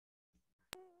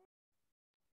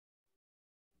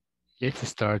let's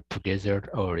start together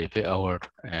our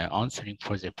answering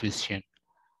for the question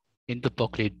in the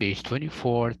booklet, page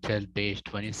 24 till page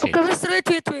 26. Okay,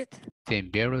 Mr. Wait. The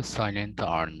Imperial Silent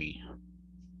Army.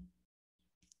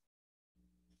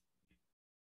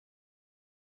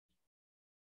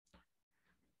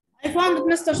 I found it,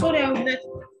 Mr. Sorry, I will let.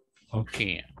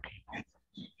 Okay.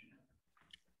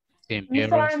 The Mr.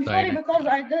 Imperial I'm sorry Silent. because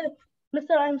I did.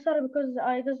 Mr. I'm sorry because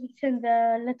I didn't send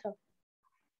the letter.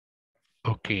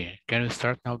 Okay, can we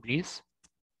start now, please?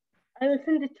 I will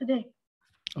send it today.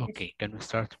 Okay, can we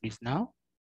start, please, now?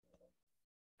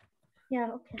 Yeah,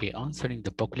 okay. Okay, answering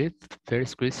the booklet.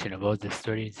 First question about the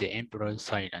story, The Emperor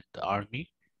Silent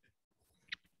Army.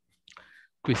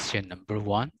 Question number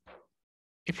 1.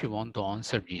 If you want to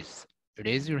answer, please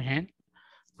raise your hand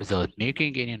without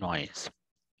making any noise.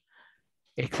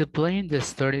 Explain the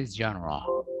story's genre.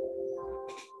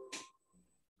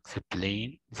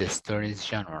 Explain the story's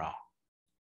genre.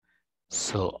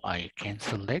 So I can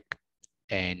select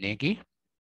Negi.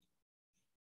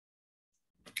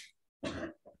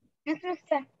 Yes,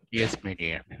 Mr. Yes, my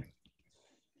dear.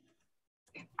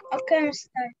 Okay, Mr.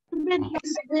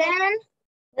 Explain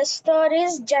the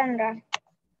story's genre.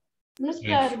 Mr.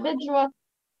 Yes. Page what?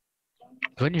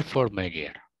 24, my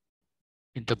dear.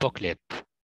 In the booklet.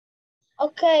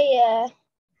 Okay,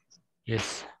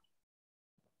 Yes.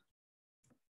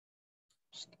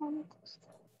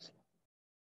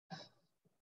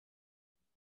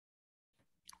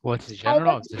 What's the I genre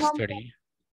got of the number. story?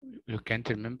 You can't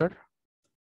remember?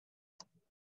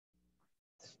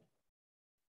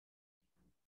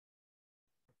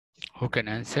 Who can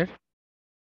answer?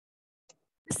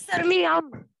 Mr. Me,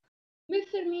 Amr.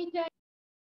 Mr. Mita.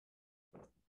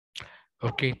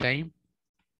 Okay, time.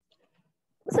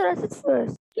 Mr. I said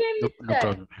first. No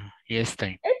problem. Yes,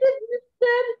 time. It is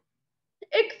Mr.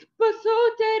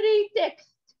 Expository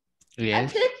text.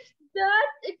 Yes. A text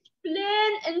that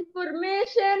explains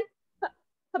information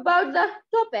about the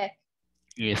topic.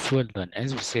 Yes, well done.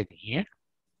 As we said here,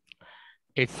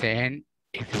 it's an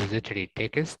expository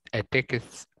text, a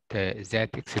text that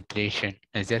explains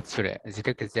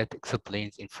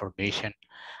information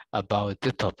about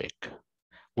the topic.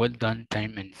 Well done,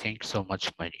 time, and thanks so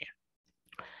much, Maria.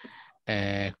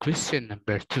 Question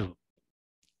number 2.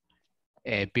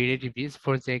 Be ready, please,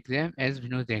 for the exam. As we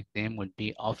know, the exam will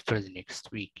be after the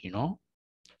next week, you know?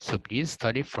 So please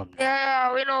study from now.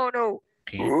 Yeah, we know.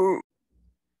 Okay.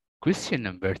 Question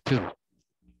number 2.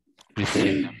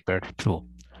 Question number 2.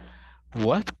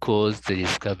 What caused the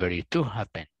discovery to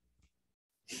happen?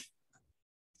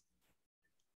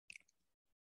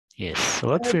 Yes.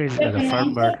 What were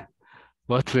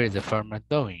the farmer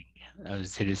doing?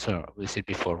 We said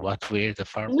before, what were the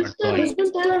farmer doing?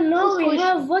 We don't know. We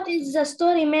have what is the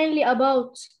story mainly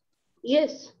about?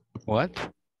 Yes. What?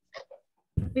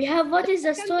 We have what is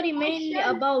the story mainly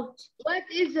about? What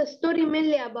is the story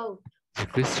mainly about? The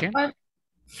question?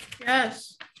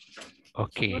 Yes.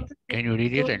 Okay. Can you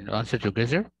read it and answer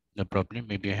together? No problem.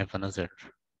 Maybe I have another.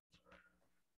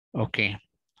 Okay.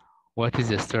 What is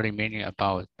the story mainly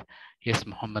about? Yes,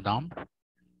 Muhammad Amr.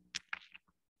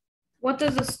 What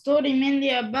is the story mainly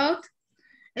about?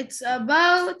 It's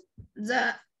about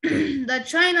the the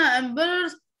China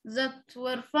emperors that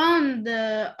were found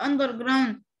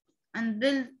underground and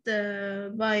built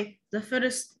by the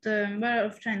first emperor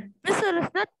of China. Mr.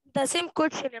 It's not the same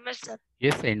question, Mr.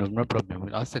 Yes, I know, no problem.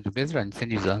 We'll answer together and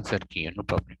send you the answer key, no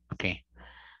problem. Okay.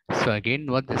 So again,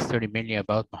 what is the story mainly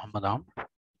about, Muhammad Amr?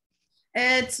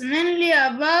 It's mainly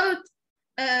about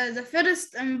the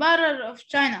first emperor of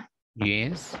China.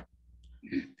 Yes.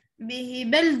 He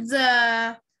built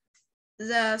the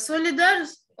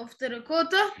soldiers of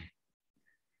terracotta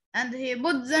and he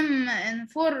put them in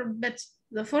 4 bits.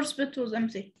 The fourth bit was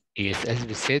empty. Yes, as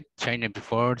we said, China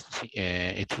before,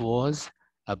 it was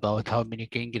about how many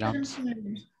kingdoms?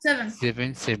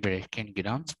 7 separate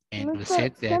kingdoms. And we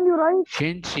said that Can you write?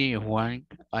 Shen Shi Huang,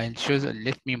 I'll choose,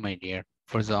 let me, my dear,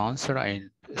 for the answer I'll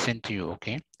send to you,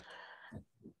 okay?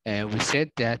 We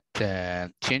said that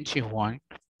Chen Shi Huang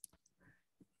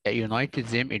united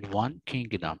them in one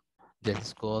kingdom that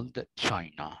is called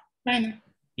China. China.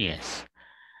 Yes.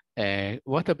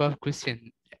 What about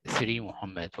question 3,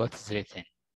 Muhammad? What is written?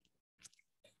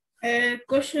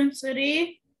 Question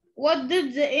 3. What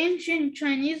did the ancient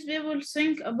Chinese people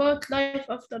think about life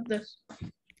after death?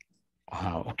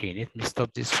 Wow, okay, let me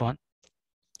stop this one.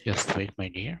 Just wait, my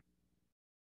dear.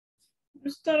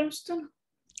 Mr.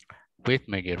 Wait,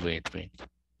 my dear, wait.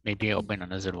 Maybe I open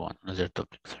another one, another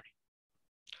topic, sorry.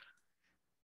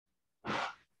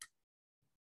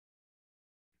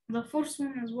 The first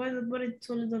one is why the buried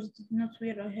soldiers did not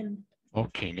wear a helmet.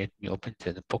 Okay, let me open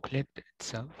the booklet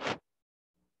itself.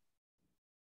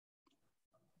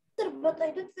 But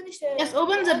I didn't finish. Yes,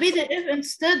 open the PDF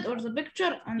instead or the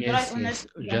picture and Yes, write on yes.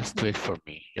 it. Just wait for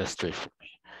me. Just wait for me.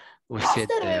 We said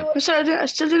Mister, I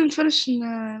still didn't finish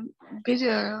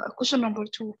question number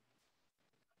 2.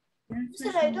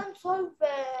 Mister, I don't solve.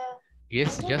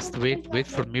 yes, just wait. Wait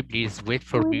for me, please. Wait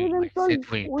for me. I said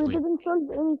wait. We Wait. didn't solve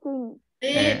anything.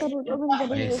 Yes.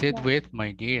 I said wait,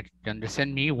 my dear. You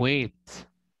understand me? Wait.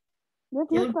 Yes,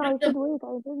 You Mister, I put said the- wait.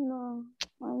 I didn't know.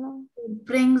 I know.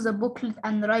 Bring the booklet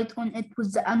and write on it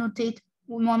with the annotate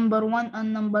number 1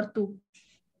 and number 2.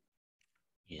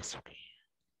 Yes, okay.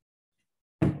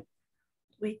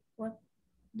 Wait, what?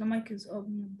 The mic is off,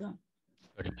 not down.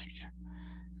 Sorry, my dear.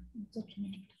 Touch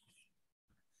me.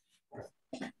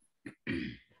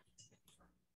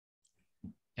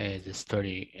 The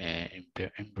story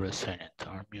Emperor Silent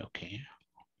Army, okay.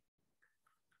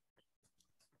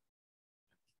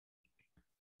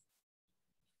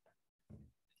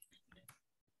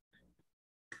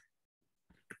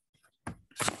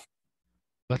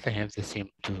 But I have the same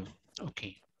too.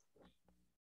 Okay.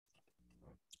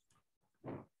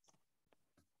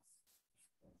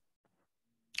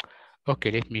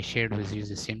 Okay, let me share with you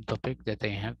the same topic that I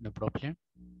have, no problem.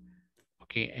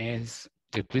 Okay, as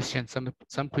the question,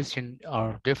 some questions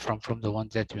are different from the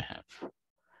ones that you have.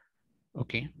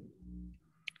 Okay.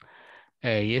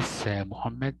 Yes,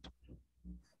 Muhammad.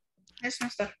 Yes,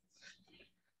 Mister.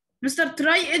 Mister,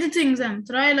 try editing them.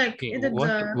 Try like Okay, edit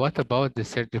what about the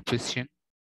third question?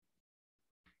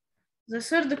 the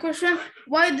third question.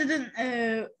 Why didn't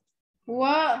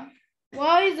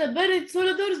why the buried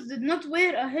soldiers did not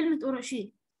wear a helmet or a shield?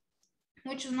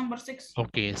 Which is number 6.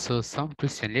 Okay, so some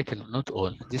question, little, not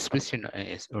all. This question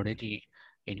is already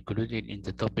included in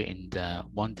the topic in the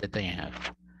one that I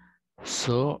have.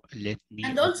 So let me.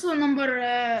 And also number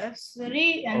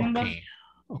 3 and number Okay,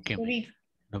 okay, 3.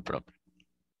 no problem.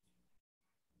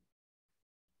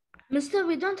 Mister,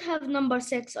 we don't have number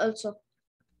 6 also.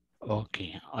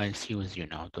 Okay, I'll see with you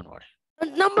now. Don't worry.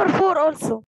 And number 4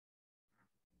 also.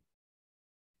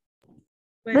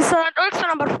 Wait. Mister, and also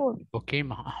number 4. Okay,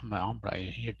 Amra,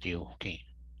 I heard you. Okay.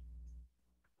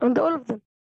 And all of them.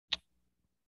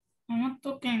 I'm not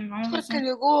talking. I'm Mister, can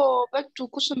you go back to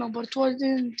question number 2? I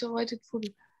didn't write it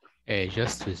fully.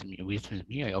 Just with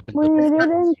me, I opened We the book.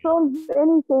 didn't solve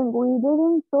anything. We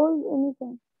didn't solve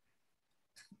anything.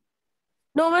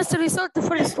 No, Mister, we solved the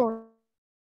first one.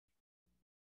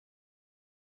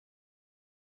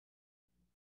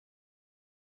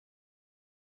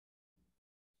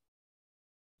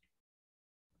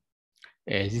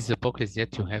 This is the booklet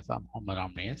that you have, Amra,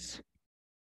 yes?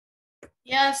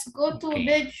 Yes, go to Okay.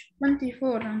 page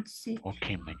 24 and see.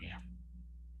 Okay, my dear.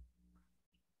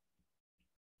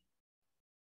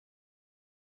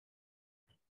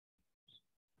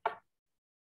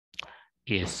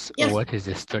 Yes, Yes. what is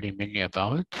the story mainly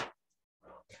about?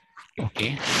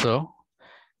 Okay, so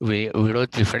we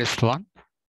wrote the first one.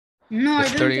 No, I The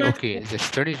story, didn't write okay, it. the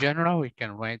story general, we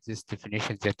can write these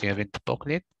definitions that you have in the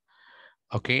booklet.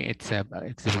 Okay, it's a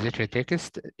expository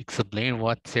text, explain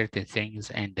what certain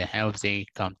things and how they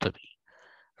come to be.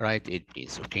 Write it,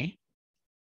 please, okay?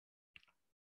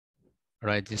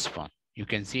 Write this one. You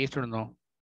can see it or no?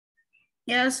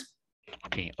 Yes.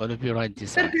 Okay, all of you write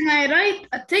this Sir, one. can I write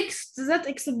a text that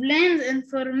explains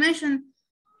information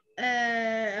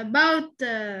about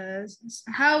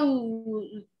how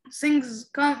things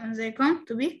come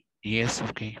to be? Yes,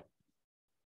 okay.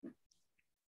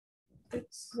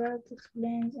 Text that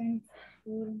explains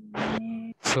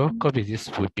information. So copy this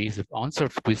would be the answer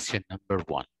of question number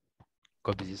 1.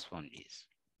 Copy this one, please.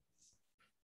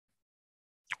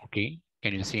 Okay,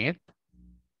 can you see it?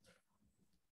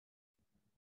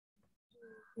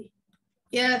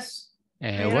 Yes.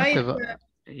 What right, about,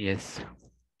 yes.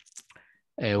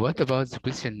 What about the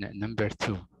question number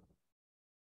 2?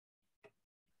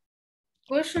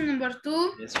 Question number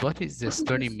 2. Yes, what is the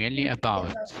story mainly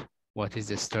about? What is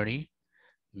the story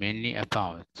mainly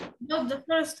about? About the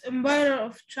first empire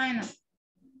of China.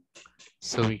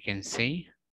 So we can say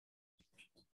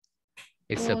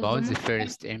it's Was about the most-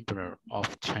 first emperor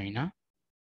of China.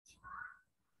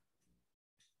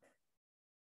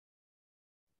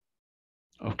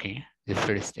 Okay, the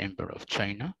first emperor of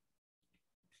China.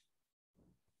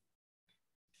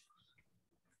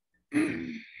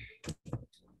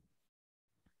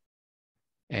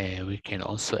 We can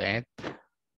also add.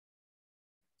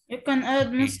 You can add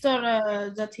Okay.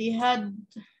 Mr. That he had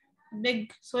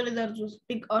big soldiers with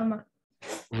big armor.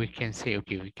 We can say,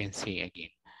 okay, we can say again.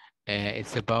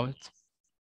 It's about,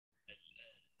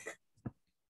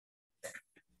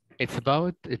 we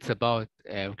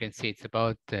can say it's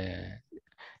about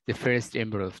the first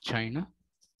emperor of China.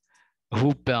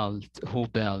 Who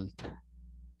built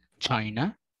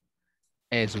China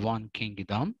as one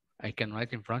kingdom? I can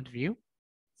write in front of you.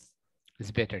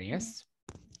 It's better, yes?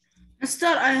 Mister,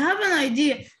 I have an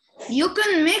idea. You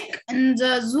can make in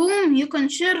the Zoom, you can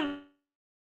share.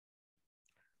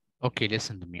 Okay,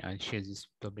 listen to me. I'll share this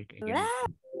topic again.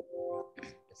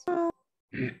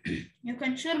 You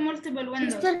can share multiple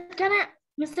windows.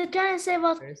 Mr. Can I say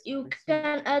what First, you listen.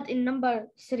 can add in number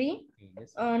 3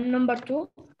 Okay, number 2?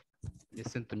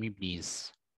 listen to me,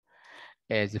 please.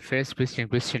 The first question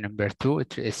number 2,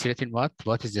 it is written what?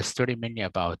 What is the story mainly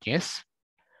about? Yes?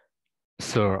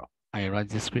 So I write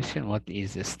this question. What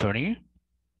is the story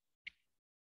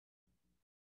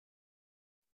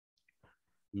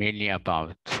mainly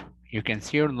about? You can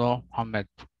see or no, Muhammad?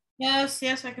 Yes,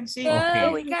 I can see. Okay.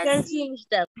 We can see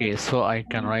Okay, so I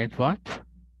can write what?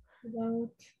 about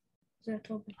the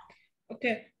topic.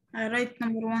 Okay, I write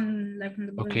number 1 like in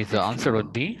the Okay, the answer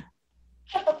would be?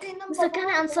 Mr. Can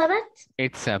I answer it?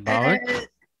 It's about,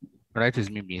 write with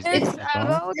me, please. It's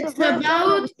about the it's first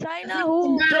about of China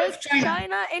who Empire of built China.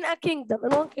 China in a kingdom, in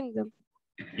one kingdom.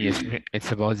 Yes,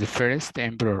 it's about the first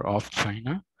emperor of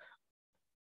China.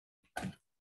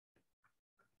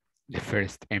 The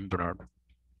first emperor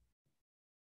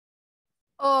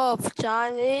Of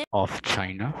China. of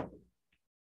China.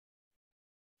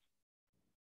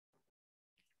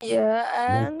 Yeah,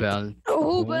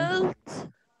 Who and built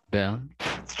built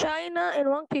China in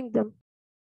one kingdom.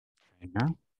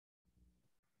 China?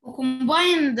 Who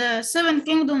combined the 7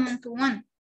 kingdoms into one.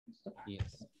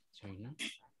 Yes, China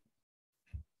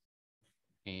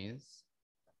is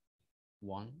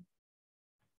one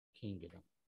kingdom.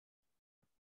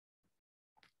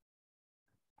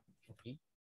 Okay,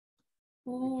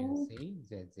 you can say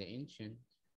that the ancient.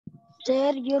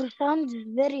 Sir, your sound is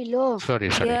very low. Sorry.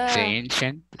 Yeah. The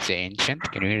ancient.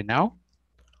 Can you hear now?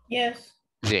 Yes.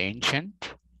 The ancient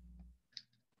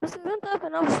But we don't have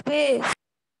enough space.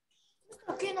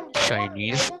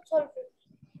 Chinese.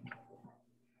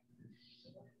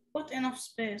 Put enough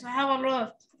space. I have a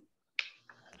lot.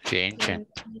 The ancient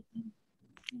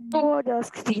Oh,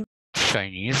 just kidding.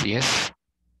 Chinese. Yes.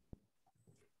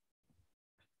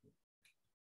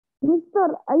 Mister,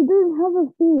 I don't have a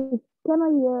space. Can I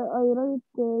write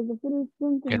the first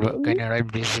sentence? Can you write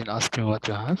please and ask me what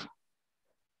you have?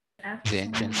 The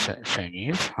ancient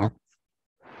Chinese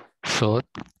thought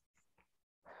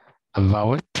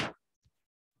about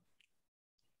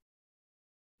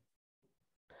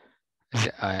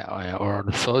or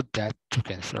thought that you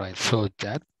can write thought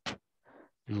that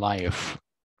life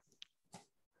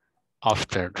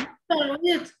after.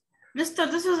 Mister,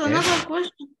 this is another Yes.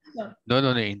 question. Mister. No,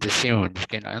 in the same one. You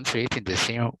can answer it in the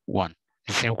same one.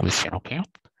 The same question, okay?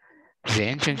 The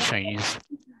ancient Chinese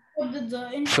What did the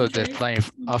ancient so that Chinese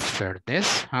life do? after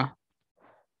this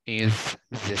is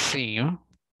the same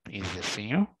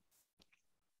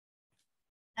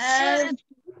As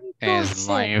as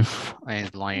life You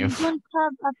don't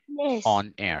have a place.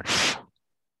 on earth.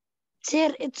 Sir,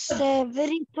 it's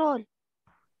very tall.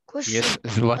 Question. Yes,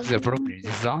 what's the problem?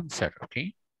 This is the answer,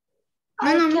 okay? no,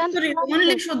 can't Mister, you write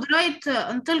only it. should write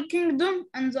until kingdom,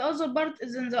 and the other part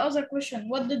is in the other question.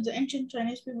 What did the ancient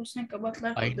Chinese people think about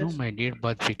life I of know, this? my dear,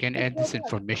 but we can add this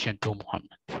information to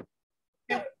Muhammad.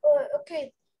 Okay.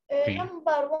 Okay.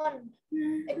 Number 1.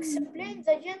 Explain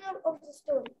the genre of the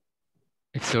story.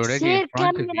 It's already Sir, in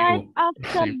front can of I write you.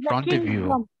 It's after in the front of you.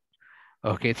 kingdom?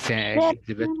 Okay, it's an Sir,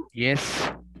 exhibit. Yes.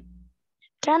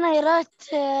 Can I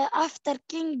write after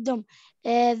kingdom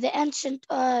the ancient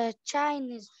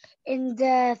Chinese in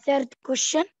the third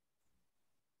question?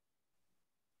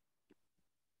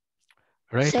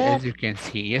 Right, Sir. as you can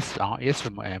see. Yes,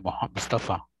 Muhammad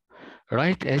Mustafa.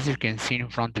 Right, as you can see in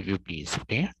front of you, please.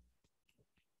 Okay.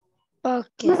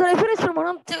 Okay. Mr. I finished from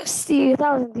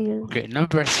 160,000 years. Okay,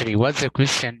 number 3. What's the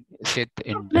question said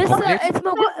in the Mr. booklet? It's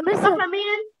Mr.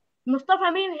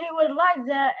 Mustafa mean he will write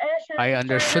the ancient. I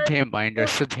understood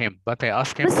him, but I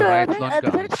asked him to Mr. I write think longer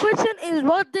the first answer. question is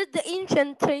what did the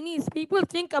ancient Chinese people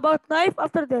think about life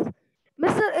after death?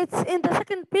 Mr. It's in the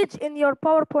second page in your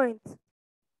PowerPoint.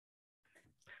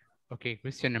 Okay,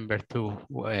 question number 2,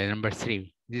 number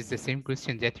 3. This is the same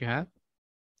question that you have?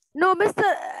 No,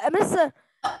 Mr.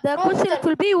 The question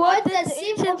will be what did the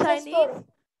ancient Chinese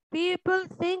people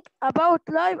think about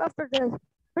life after death?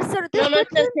 Mr. This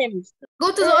question,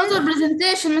 Go to the other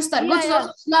presentation, Mister. Go to the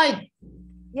other slide.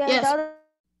 yeah, Yes.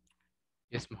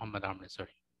 Yes, Muhammad Amr,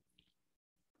 sorry.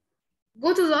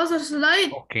 Go to the other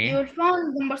slide. Okay. You will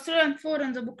find number 3 and 4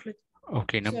 in the booklet.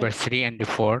 Okay, number 3 and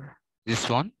 4. This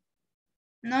one?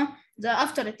 No, the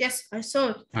after it. Yes, I saw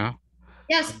it. Huh?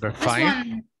 Yes, Number this 5?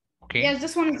 one. Okay. Yes,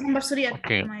 this one is number 3.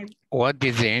 Okay. What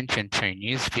did the ancient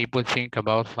Chinese people think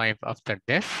about life after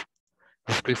death?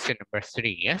 This question number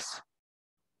 3, yes?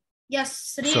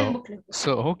 Yes, 3 in booklet.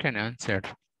 So who can answer?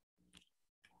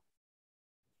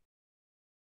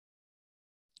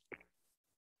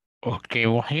 Okay,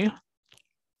 Wahi.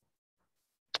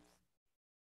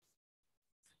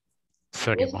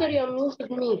 Sorry, Wahi. You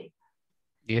muted me.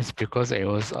 Yes, because I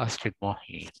was asking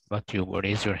Wahi, but you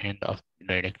raise your hand up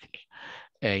directly.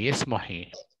 Yes,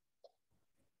 Wahi.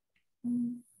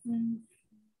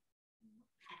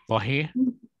 Wahi.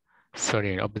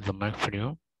 Sorry, I'll open the mic for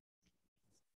you.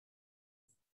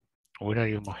 Where are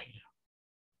you, Wahi?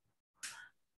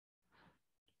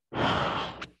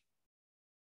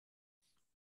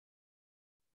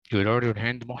 You lowered your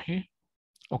hand, Wahi?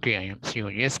 Okay, I am seeing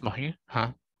you. Yes, Wahi.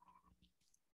 Huh?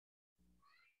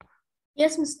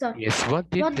 Yes, Mr. Yes, what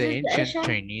did the ancient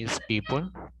Chinese people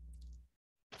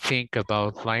think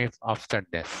about life after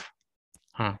death?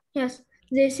 Huh? Yes,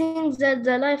 they think that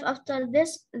the life after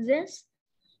this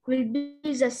will be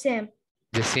the same.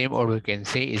 The same, or we can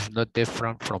say is not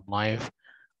different from life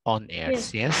on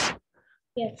earth. Yes?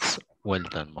 Yes. Well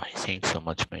done, Mahi. Thanks so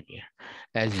much, my dear.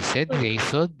 As you said, they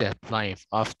thought that life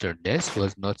after death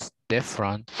was not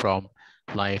different from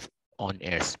life on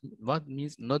earth. What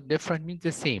means not different means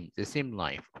the same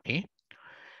life, okay?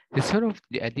 The sort of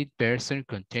the dead person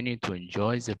continue to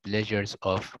enjoy the pleasures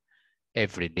of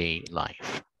everyday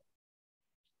life.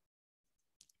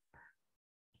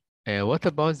 What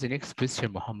about the next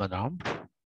question, Muhammad Amr?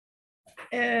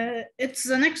 It's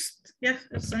the next. Yes,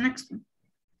 it's the next one.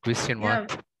 Question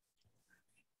what?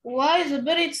 Why the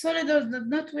buried soldiers did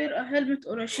not wear a helmet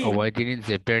or a shield? Oh, why didn't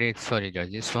the buried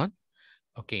soldiers? This one?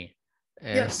 Okay.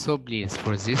 Yes. So please,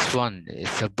 for this one,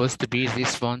 it's supposed to be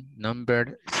this one,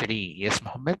 number 3. Yes,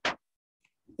 Muhammad?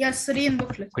 Yes, 3 in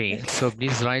booklet. Okay, Yes. so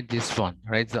please write this one.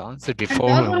 Write the answer And before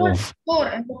the we other one move. is 4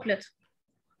 in booklet.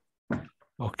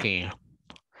 Okay.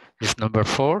 This number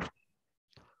 4?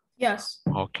 Yes.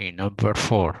 Okay, number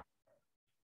 4.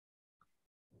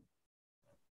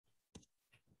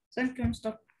 Thank you,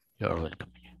 Mr. You're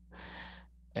welcome.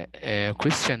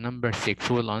 Question number 6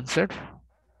 will answer.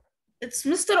 It's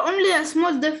Mr. Only a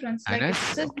small difference. Like it Anas?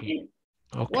 says Okay. here,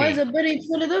 Okay. why the buried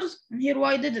soldiers and here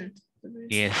why didn't?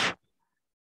 Yes.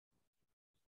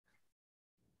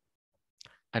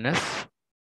 Anas?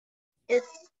 Yes.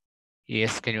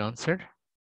 Yes, can you answer?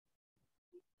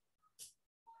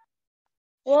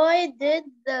 Why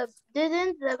didn't the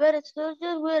buried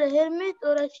soldiers wear a helmet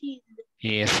or a shield?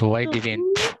 Yes, why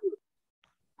didn't?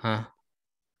 Huh?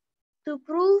 To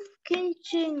prove King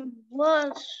Shi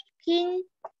was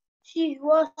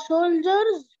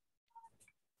soldiers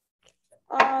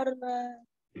are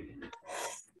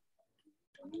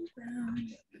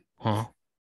Huh?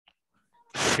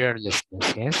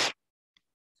 Fearlessness, yes?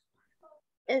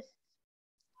 yes.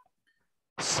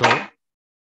 So,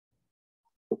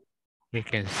 we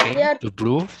can say to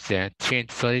prove that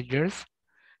change soldiers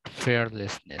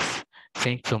fearlessness.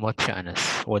 Thanks so much,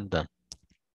 Anas. Well done.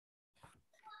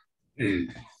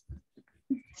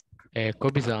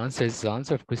 Copy the answer. Is the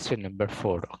answer of question number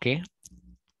 4, okay?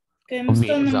 Okay, Copy Mr.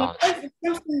 the Number answer. 5 is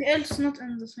something else not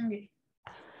in the single.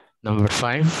 Number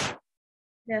 5?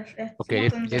 Yes, it's Okay,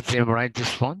 not in the let's them write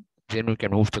this one. Then we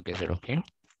can move together, okay?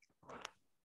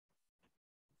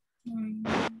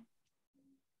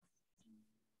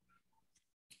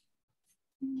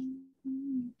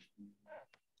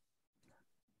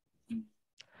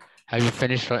 Have you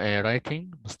finished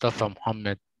writing? Mustafa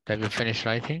Muhammad, have you finished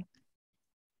writing?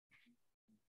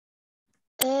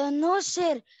 No,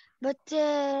 sir. But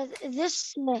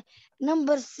this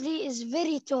number 3 is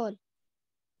very tall.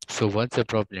 So what's the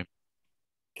problem?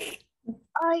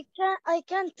 I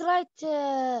can't write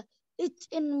it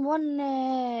in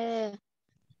one.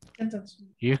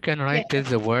 You can write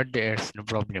the word, there's no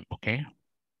problem, okay?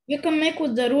 You can make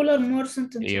with the ruler more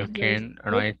sentences. You can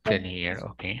write till here,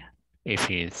 okay? If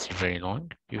it's very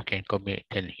long, you can copy it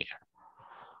till here.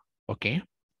 Okay?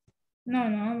 No,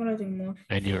 I'm writing more.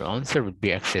 And your answer would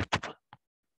be acceptable.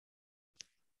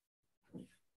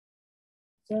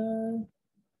 The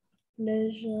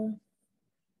pleasure.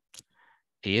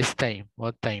 Yes, time.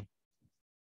 What time?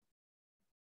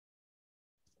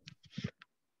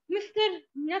 Mr.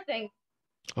 Nothing.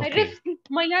 Okay. I raised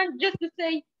my hand just to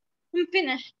say I'm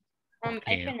finished.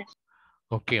 Okay. I finished.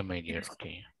 Okay, my dear.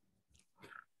 Okay.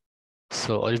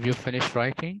 So all of you finished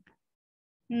writing?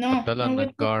 No. Abdullah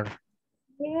Nagar.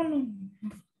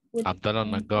 Abdullah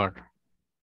Nagar.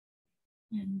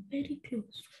 I'm very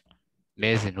close.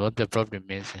 Mazen, what's the problem,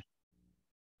 Mazen?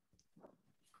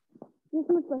 Yes,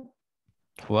 Mr.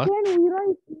 What? Can we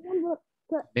write number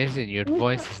Listen, your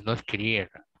voice is not clear.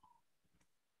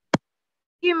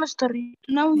 Okay, Mr.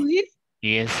 Now you hear?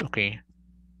 Yes, okay.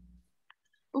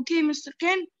 Okay, Mr.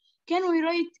 Can we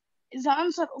write the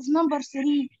answer of number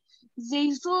 3?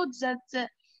 They thought that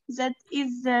that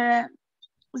is that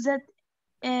that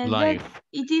Life.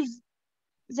 it is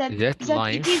that That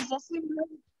that it is life, the same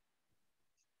life.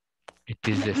 it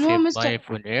is the No, same Mr. life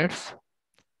on Earth.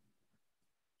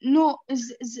 No,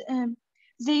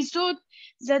 they thought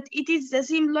that it is the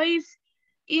same life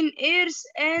in Earth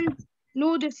and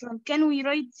no different. Can we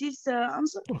write this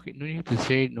answer? Okay, no need to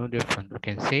say no different. We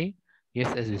can say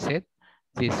yes, as you said.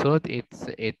 They thought it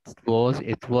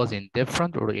was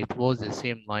indifferent or it was the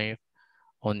same life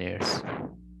on Earth.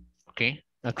 Okay,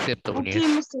 acceptable. Okay,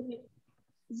 Yes.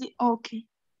 Mr. Okay.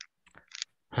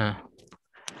 Huh.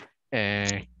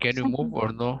 Can you move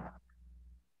or no?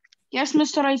 Yes,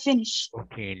 Mr. I finish.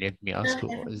 Okay, let me ask you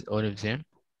all of them.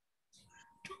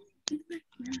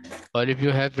 All of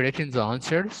you have written the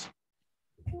answers?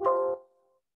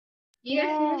 Yes,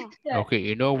 Mr. Okay,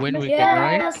 you know when we can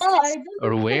write Yes, I don't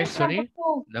or where, finish number sorry?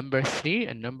 2. Number 3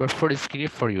 and number 4 is clear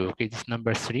for you. Okay, this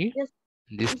number 3 Yes.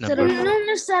 and this Mr. number No, 4.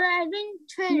 Mister, I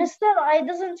didn't finish. Mister, I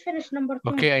doesn't finish number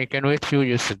 2. Okay, I can wait for you,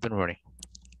 Yusuf, don't worry.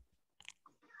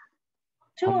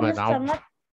 2, Muhammad Mister, Amr, not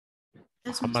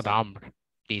Yes, Muhammad Mr. Amr,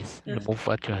 please Yes. remove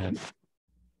what you have.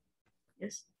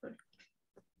 Yes. Sorry.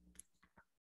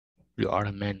 You are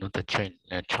a man, not a child,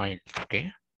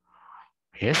 okay?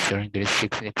 Yes, you're in grade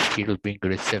 6, next year will be in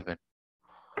grade 7.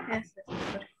 Yes.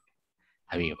 Sorry.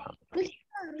 Habib Muhammad.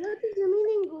 What is the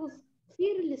meaning of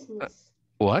fearlessness?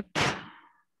 What?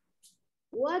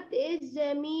 What is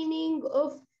the meaning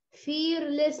of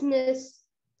fearlessness?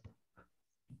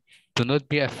 Do not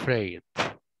be afraid.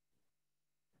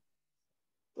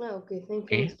 Okay, thank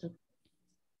Okay. you, Mister.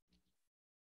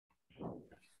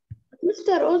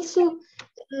 Mister, also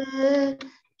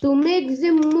to make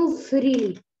them move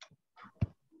freely.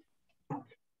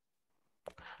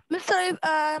 Mister, if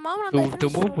Mama, To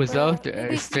move without maybe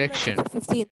restriction,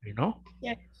 15. you know?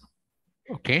 Yes.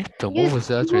 Okay, to move Yes,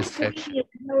 without move restriction. freely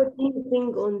without anything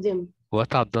on them.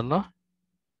 What, Abdullah?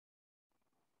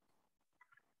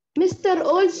 Mister,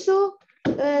 also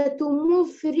to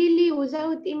move freely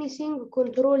without anything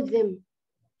control them.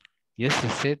 Yes, he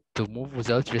said to move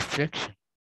without restriction.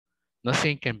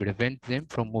 Nothing can prevent them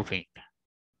from moving.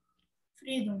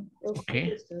 Freedom.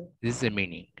 Okay, Mister. this is the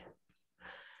meaning.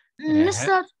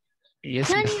 Mister,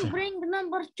 Yes, can Mr. you bring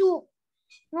number 2?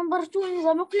 Number 2 in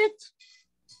the booklet.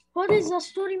 What is the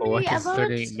story mainly What is about?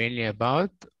 story mainly about?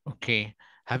 Okay,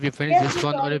 have you finished Yes, this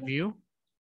one, Mr. all of you?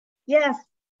 Yes.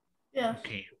 Yes.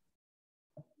 Okay.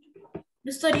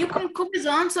 Mister, you can copy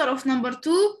the answer of number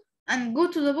 2 and go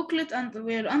to the booklet and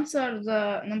we'll answer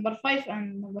the number 5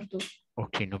 and number 2.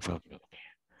 Okay, no problem.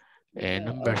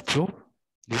 Number 2,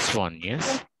 this one,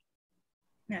 yes?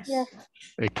 Yes. Yes.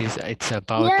 It's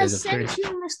about the Yes, thank first.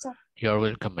 you, Mister. You're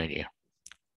welcome, my dear.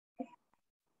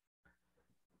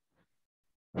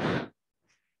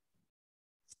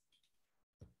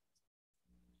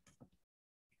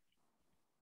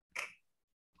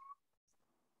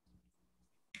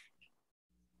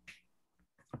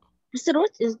 Mister,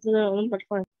 what is the number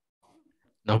 5?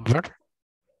 Number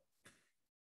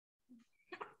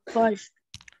 5.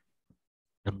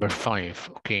 number 5.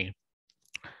 Okay.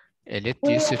 Let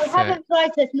We Yusuf. haven't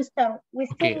tried it, Mister.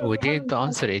 Okay, we didn't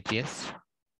answer it, yes?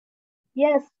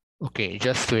 Yes. Okay,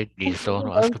 just wait, please. I want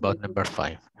to ask about number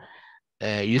 5.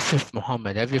 Yusuf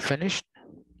Muhammad, have you finished?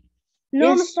 No,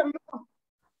 Yes. Mister. No.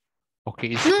 Okay,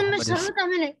 Yusuf No, Muhammad Mister, is... wait a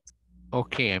minute.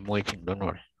 Okay, I'm waiting, don't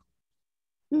worry.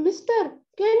 Mister,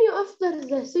 can you after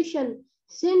the session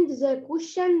send the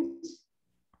questions?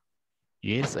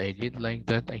 Yes, I did like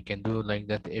that. I can do like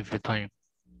that every time.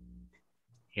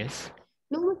 Yes.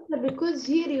 No, Mister, because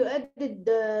here you added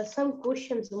some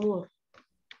questions more.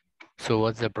 So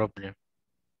what's the problem?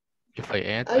 If I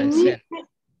add, I I mean,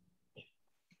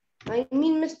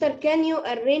 send. Mister, can you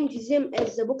arrange them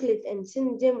as a booklet and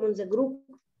send them on the group?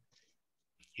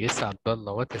 Yes,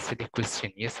 Abdullah. What a silly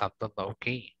question. Yes, Abdullah.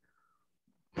 Okay.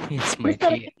 It's my Mister,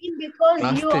 dear. because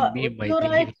Trust in me, my you dear.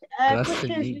 write Trust in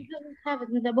questions me. we don't have it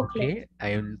in the booklet. Okay,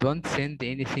 I don't send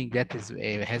anything that is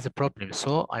has a problem.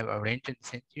 So I arrange and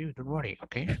send you. Don't worry.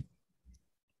 Okay.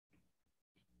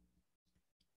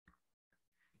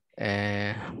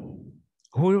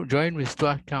 Who joined with 2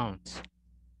 accounts?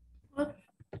 What?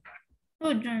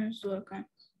 Who joins your account?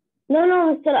 No,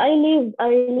 Mister, I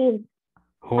leave.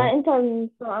 Who? I enter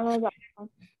into another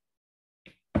account.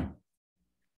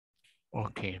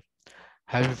 Okay.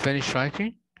 Have you finished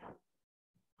writing?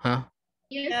 Huh?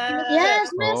 Yes,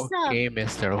 mister. Okay,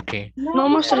 mister. Okay. No,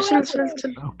 Master, still.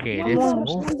 Okay, Number let's number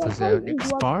move to five the is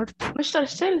next what? part. Master,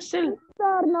 still.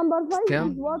 Mister, number five Still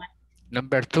is what?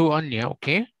 number 2 only,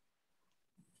 okay?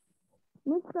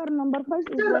 Mister, number five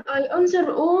is Master, what? I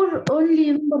answer or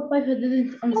only number 5 I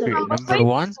didn't answer. Okay, number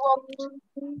 1,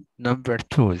 number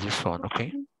 2, this one,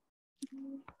 okay?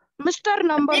 Mr.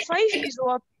 Number 5 is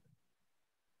what?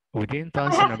 We didn't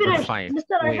answer number 5.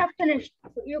 Mister, I Wait, have finished.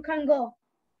 You can go.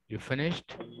 you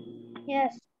finished?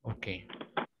 Yes. Okay.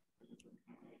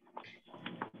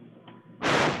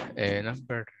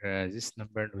 This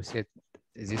number we said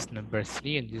this number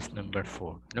 3 and this number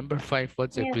 4. Number 5,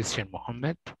 what's the Yes. question,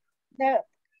 Muhammad?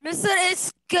 Mr.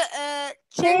 It's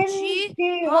Chenchi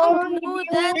Chenchi want to know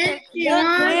that the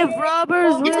grave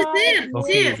robbers It's will. here. It's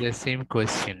Okay, here. it's the same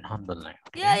question, alhamdulillah.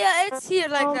 Yeah, yeah, it's here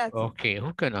like that. Okay,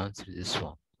 who can answer this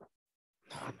one?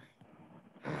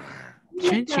 Mr.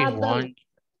 Chenchi Abdullah. Wang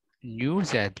knew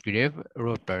that grave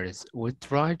robbers would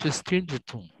try to steal the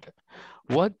tomb.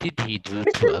 What did he do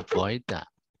to avoid that?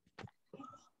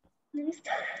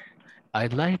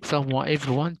 I'd like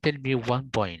everyone tell me 1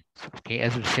 point. Okay,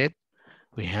 as we said,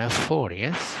 we have 4,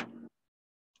 yes?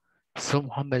 So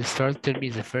Muhammad, start tell me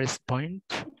the first point.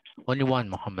 Only 1,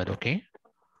 Muhammad, okay?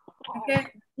 Okay.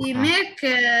 He make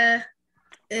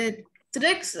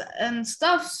tricks and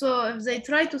stuff, so if they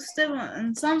try to step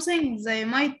on something, they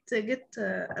might get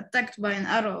attacked by an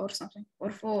arrow or something, or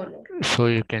fall. Or... So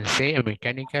you can say a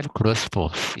mechanical crossbow,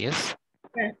 yes?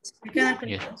 Yes, mechanical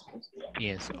Yes. crossbows.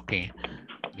 Yes, okay.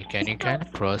 Mechanical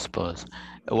crossbows.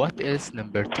 What else?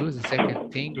 Number 2, the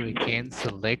second thing we can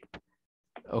select.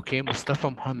 Okay,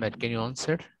 Mustafa Muhammad, can you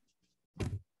answer?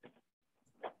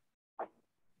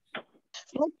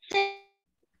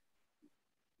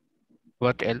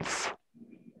 What else?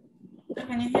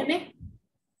 Can you hear me?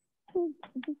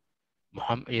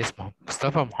 Yes,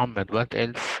 Mustafa Muhammad, what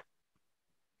else?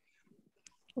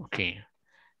 Okay,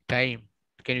 time.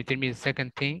 Can you tell me the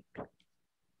second thing?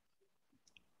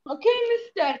 Okay,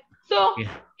 mister. So Yeah.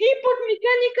 he put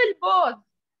mechanical bows.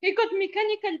 He got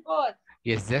mechanical bows.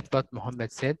 Yes, that's what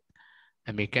Muhammad said.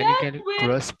 A mechanical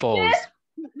crossbows. Yes,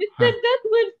 mister, that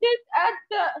will sit at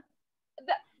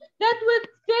that will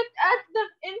sit at the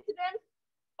entrance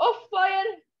of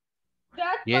fire.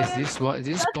 Yes, fire,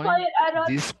 this that point, fire arrow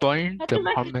Muhammad,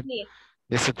 automatically.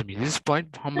 listen to me. This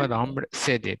point, Muhammad Amr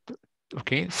said it.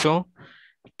 Okay, so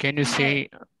can you say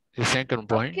the second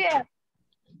point?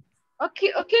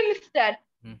 Okay, mister.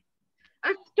 Hmm.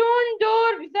 A stone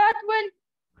door that will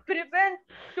prevent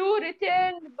to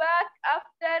return back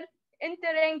after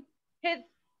entering his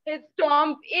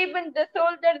tomb, even the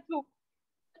soldiers who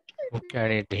Who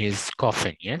carried his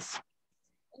coffin, yes?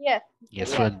 yes.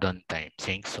 Yes, well done, time.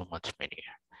 Thanks so much,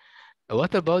 Maria.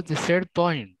 What about the third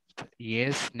point?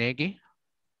 Yes, Negi,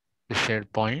 the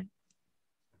third point.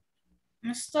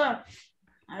 Mister,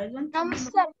 I don't No, remember.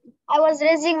 mister. I was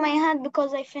raising my hand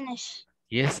because I finished.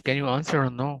 Yes, can you answer or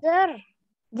no? Sir,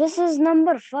 this is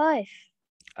number 5.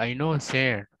 I know,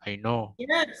 sir. I know.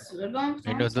 Yes, we're going to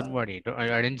I know, answer. don't worry. I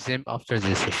arrange them after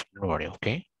this session. Don't worry,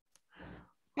 okay?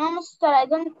 No, mister, I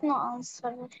don't know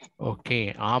answer.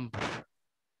 Okay, Amr.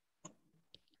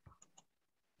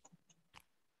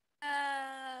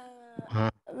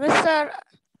 Huh? Mr.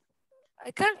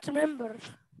 I can't remember.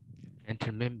 Can't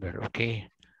remember, okay.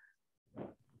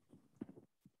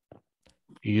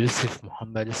 Yusuf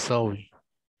Muhammad Sawi.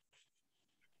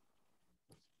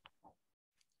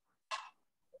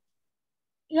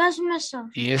 Yes, mister.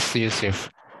 Yes, Yusuf.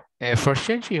 For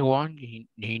Shenji Wang,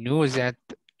 he knew that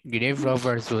grave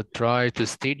robbers would try to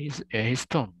steal his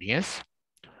tomb, yes?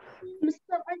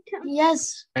 Mister, I can.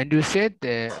 Yes. And you said,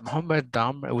 Muhammad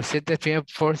Amr, we said that we have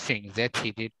 4 things that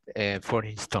he did for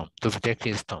his tomb, to protect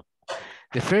his tomb.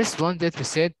 The first one that we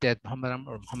said that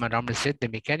Muhammad Amr said the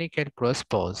mechanical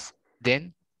crossbows.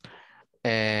 Then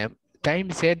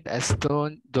time said a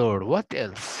stone door. What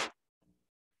else?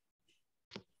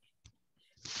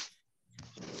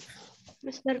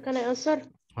 Mister, can I answer?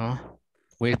 Huh?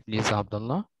 Wait, please,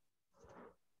 Abdullah.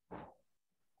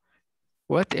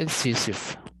 What else,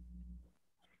 Yusuf?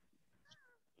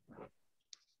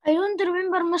 I don't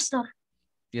remember, mister.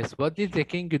 Yes, what did the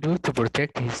king do to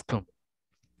protect his tomb?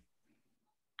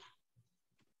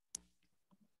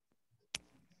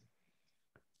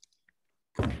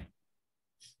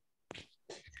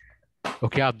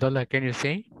 Okay, Abdullah, can you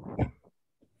say?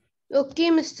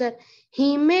 Okay, mister.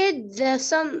 He made the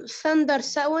thunder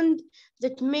sound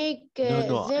that make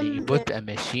No, he them put a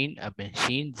machine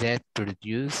that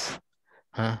produce,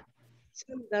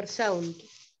 thunder sound.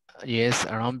 yes,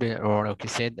 around or like you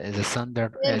said, the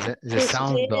thunder, the To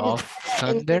sound scare of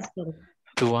thunder investor.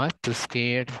 to what? To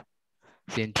scare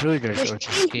The intruders or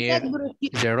to scare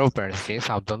the robbers. Yes,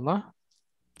 Abdullah?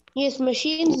 Yes,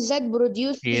 machines that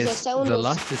produce the Yes, sound the of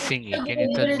last thing, can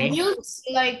you tell me? Reduce,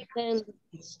 like,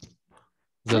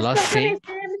 The last thing?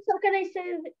 Mister, can I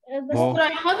say Who?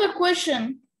 I have a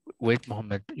question. Wait,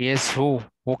 Muhammad. Yes, who?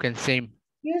 Who can say?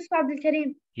 Yusuf Abdul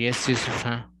Karim? Yes, Yusuf,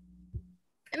 huh?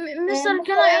 Mister,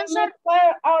 can I answer?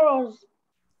 Fire arrows.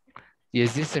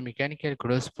 Yes, this is a mechanical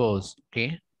crossbows,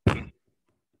 okay?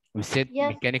 We said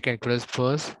Yes. mechanical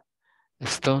crossbows, a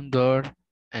stone door,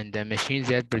 and a machine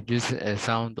that produces a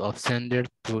sound of thunder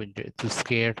to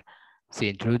scare the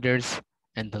intruders.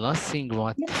 And the last thing,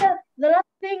 what? Mister, the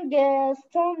last thing,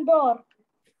 stone door.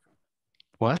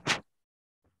 What?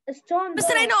 A stone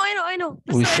Mister, door. I know.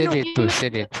 We Mister, I said know. it, we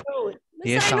said it.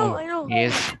 Yes, Mister, I know.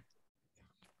 Yes.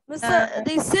 Mister,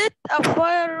 they set a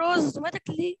fire rose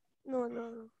automatically. No.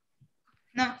 No.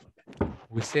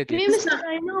 We said Me, it. Mister,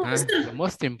 I know. Huh? The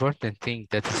most important thing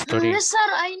that the story. Mister,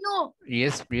 I know.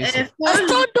 Yes, yes. A stone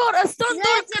door came. A stone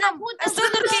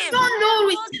door came. Stone door,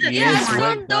 we said it. Yes, Yeah,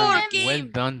 well stone door done.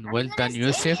 came. Well done,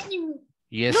 Yusuf.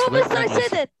 Yes, No, well Mister, done, I Yusuf.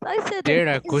 said it.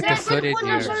 Terracotta That solid water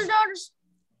years. soldiers.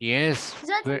 Yes.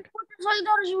 That Well, water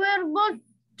soldiers were built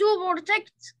to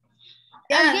protect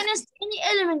against any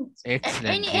element.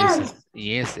 excellent, Any Yusuf. element.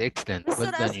 Yes, excellent. Mister, Well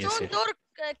a done, stone Yusuf. door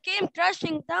came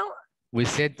crashing down. We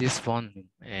said this one.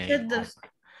 Said this.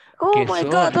 Oh Okay, my so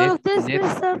God! All of this,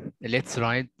 Mister. let's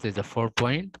write the 4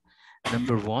 point.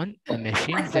 Number 1, a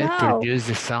machine Mister, that how? produces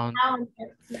the sound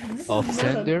of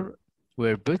thunder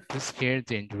were put to scare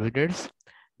the intruders.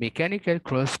 Mechanical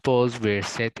crossbows were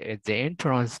set at the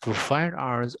entrance to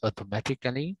firearms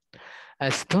automatically. A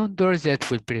stone door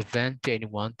that would prevent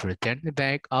anyone to return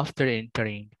back after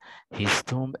entering his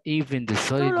tomb. Even the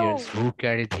soldiers who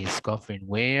carried his coffin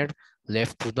were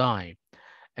left to die.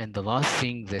 And the last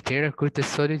thing, the terracotta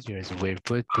soldiers were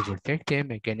put to protect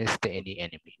him against any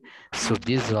enemy. So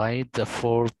please write the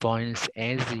 4 points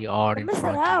as they are in Mister,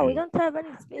 front how? of We you. don't have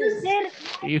any space.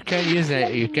 You can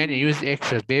use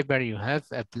extra paper. You have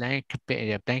a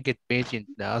blanket page in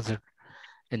the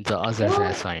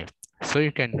other side. So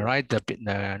you can write the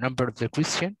number of the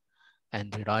question and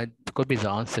copy the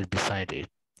answer beside it.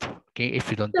 Okay, if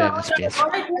you don't have space.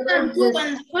 Write 1 and 2 in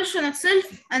the question itself,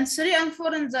 and 3 and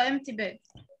 4 in the empty page.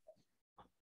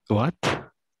 What?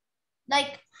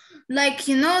 Like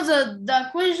you know, the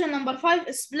question number 5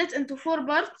 is split into 4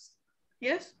 parts.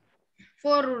 Yes,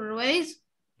 4 ways.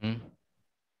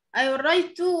 I will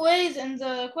write 2 ways in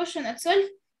the question itself,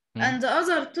 and the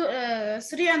other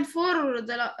 3 and 4,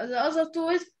 the other 2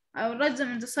 ways, I will write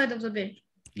them in the side of the page.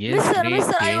 Yes, Mister, great,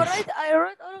 I yes.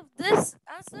 write all of this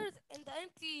answers in the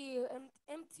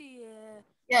empty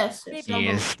Yes. paper.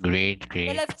 Yes, great.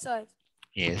 The left side.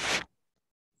 Yes.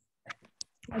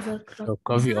 So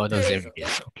copy all of them,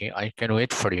 yes, okay? I can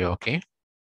wait for you, okay?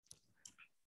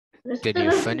 Till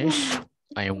you finish,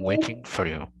 I am waiting for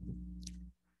you.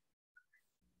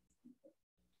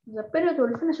 The period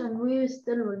will finish and we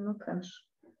still will not finish.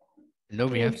 No,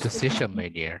 we have to session, my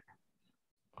dear.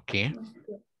 Okay?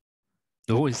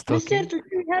 Who is talking? Mister, do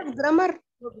you have grammar?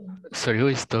 Sorry, who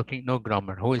is talking? No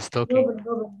grammar. Who is talking?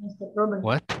 Robin.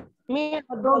 What? Me,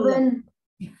 Robin.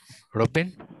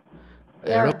 Robin?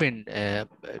 Yeah. Robin,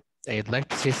 I'd like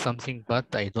to say something, but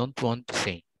I don't want to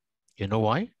say. You know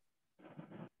why?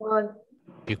 Why?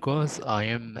 Because I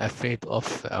am afraid of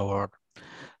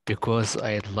because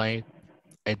I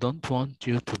don't want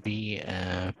you to be,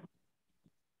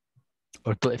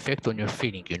 or to affect on your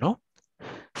feeling, you know?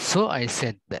 So I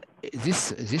said that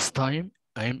this time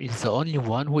I am is the only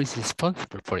one who is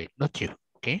responsible for it, not you,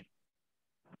 okay?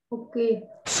 Okay.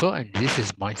 So, and this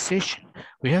is my session.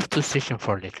 We have 2 sessions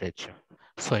for literature.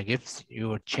 So I give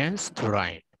you a chance to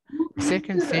write. The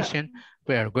second session,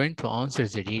 we are going to answer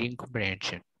the reading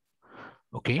comprehension.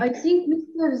 Okay? I think,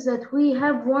 Mister, that we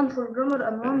have 1 for grammar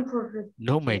and 1 for...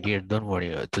 No, my dear, don't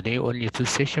worry. Today only 2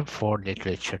 sessions for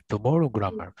literature. Tomorrow,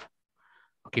 grammar.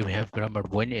 Okay, we have grammar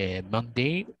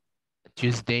Monday,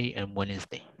 Tuesday, and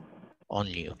Wednesday.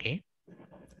 Only, okay?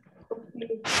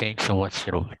 Thanks so much,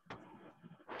 Robert.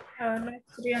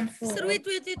 3 and 4. Mister, wait,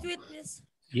 please.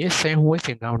 Yes, I'm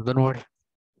waiting now, don't worry.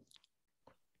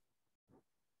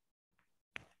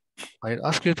 I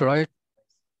ask you to write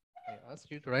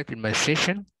in my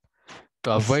session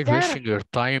to avoid wasting your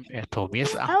time at home.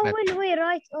 Yes, How Ahmed. will we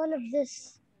write all of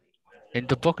this? In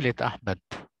the booklet, Ahmed.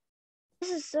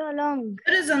 This is so long.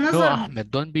 There is another. No, Ahmed,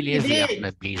 don't be lazy,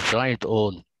 Ahmed, please. Write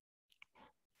all.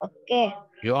 Okay.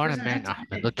 You are a man,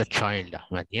 Ahmed, not a child,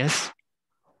 Ahmed, yes?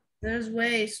 There's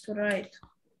ways to write.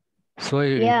 So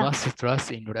you must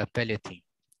trust in your ability.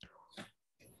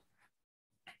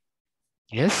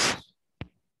 Yes?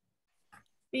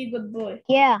 Be good boy.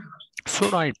 Yeah. So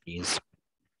write, please.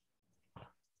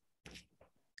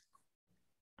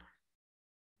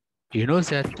 You know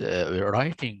that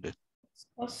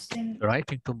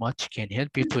writing too much can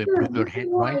help you to improve your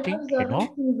handwriting, you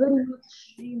know? Very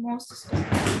much. The most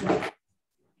disgusting.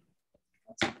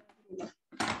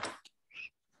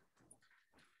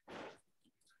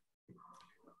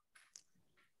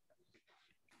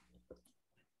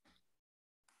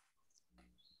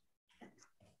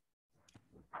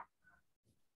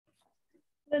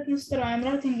 But Mister, I'm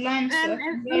writing lines. So I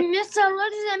can write. Mister,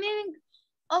 what is the meaning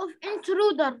of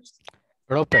intruders?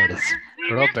 Robbers.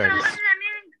 Robbers.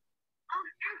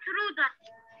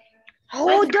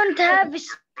 Who don't have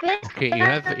space? Okay, you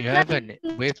have an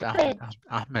wait,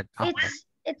 Ahmed.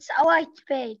 It's a white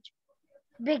page.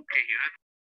 Big.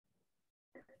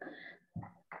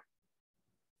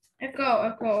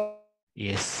 Echo.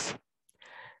 Yes.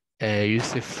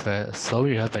 Yusuf, so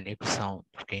you have an echo sound,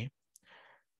 okay?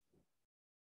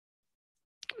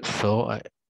 So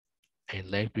I'd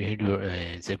like to hear your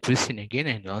the question again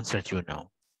and answer to you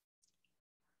now.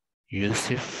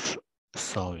 Yusuf,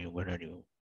 so where are you?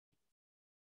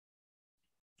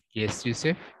 Yes,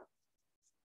 Yusuf?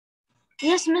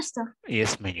 Yes, Mister.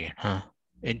 Yes, my dear. Huh?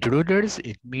 Intruders,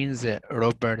 it means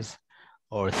robbers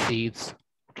or thieves,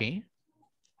 okay?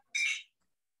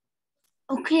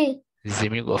 Okay. This is the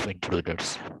meaning of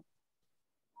intruders.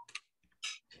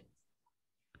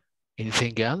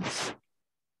 Anything else?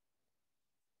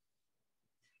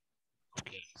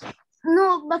 Okay.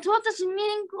 No, but what is the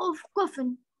meaning of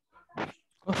coffin?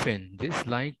 Coffin, this is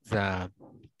like the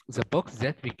box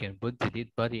that we can put the dead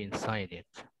body inside it.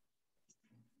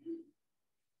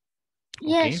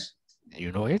 Okay? Yes.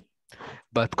 You know it?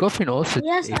 But coffin also,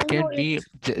 Yes, it I can know be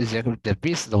it. the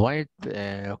piece, the white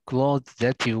cloth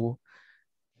that you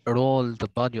roll the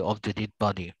body of the dead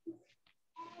body.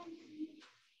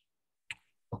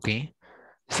 Okay?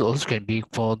 So also can be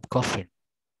called coffin.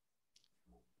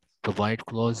 The white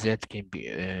cloth that can be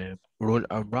rolled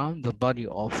around the body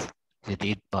of the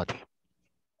dead body.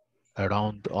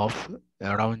 Around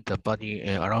the body,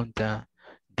 around the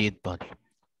dead body.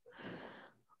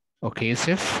 Okay,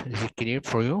 Yusuf, is it clear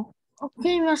for you?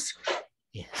 Okay, Mister.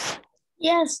 Yes.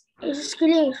 Yes, it is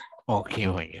clear. Okay,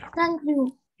 my dear. Thank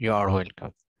you. You are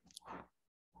welcome.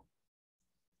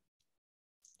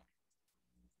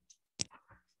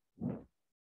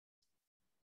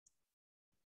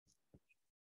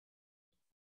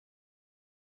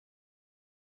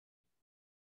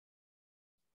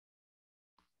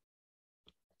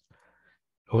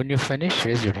 When you finish,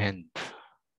 raise your hand.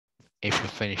 If you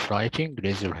finish writing,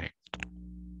 raise your hand.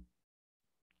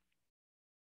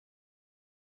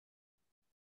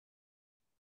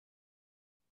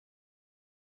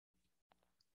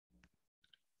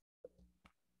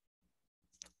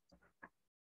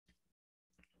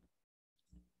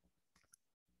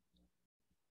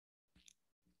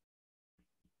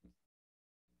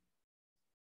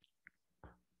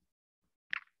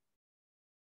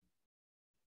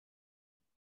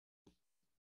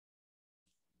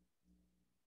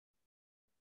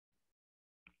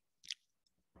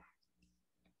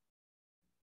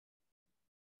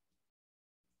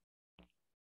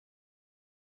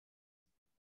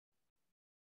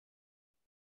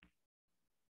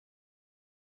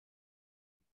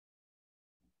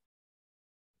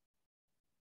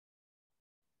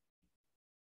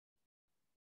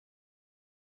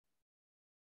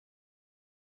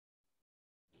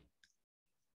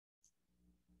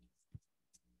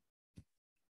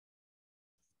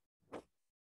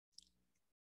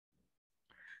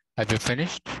 Have you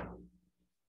finished?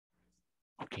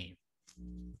 Okay.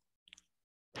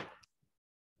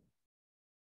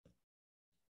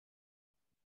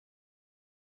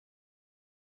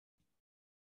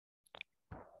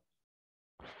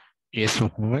 Yes,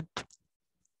 Muhammad.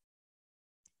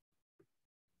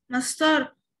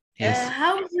 Master, Yes.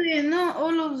 how do you know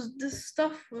all of this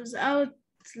stuff without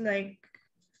like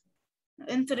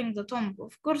entering the tomb?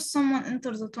 Of course, someone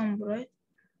enters the tomb, right?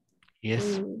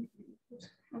 Yes.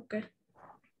 Okay.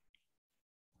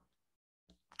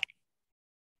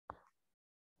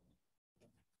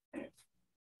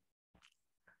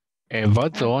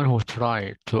 But the one who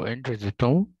tried to enter the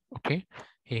tomb, okay,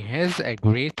 he has a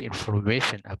great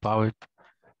information about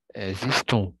this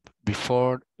tomb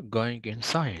before going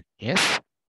inside. Yes.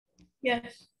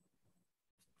 Yes.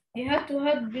 He had to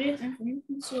have great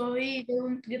information so he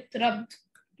don't get trapped.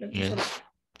 Like Yes.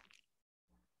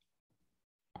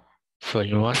 So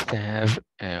you must have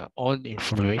all the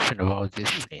information about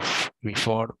this place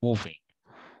before moving,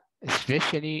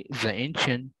 especially the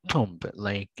ancient tomb,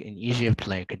 like in Egypt,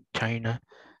 like in China.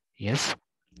 Yes.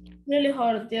 Really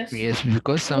hard, yes. Yes,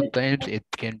 because sometimes it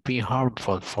can be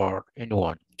harmful for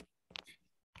anyone.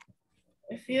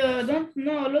 If you don't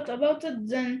know a lot about it,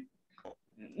 then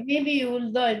maybe you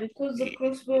will die because the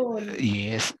crossbow will...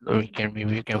 Yes, we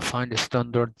can find a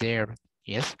standard there.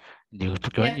 Yes,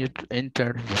 when you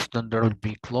enter, the standard will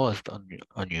be closed on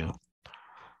you.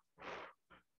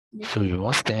 So you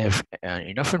must have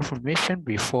enough information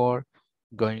before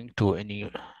going to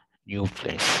any new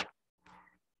place.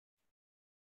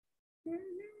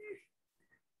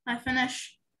 I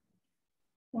finish.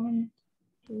 1,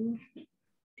 2,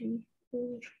 3,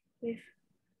 4, 5,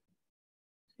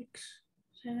 6,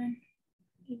 7,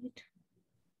 8,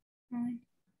 9.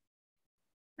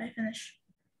 I finish.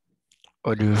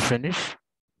 Or do you finish?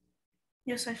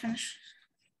 Yes, I finish.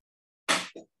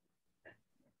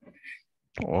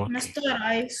 Okay. Mister,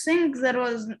 I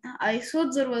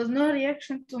thought there was no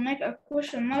reaction to make a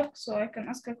question mark so I can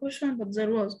ask a question, but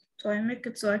there was. So I make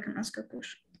it so I can ask a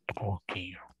question.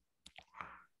 Okay.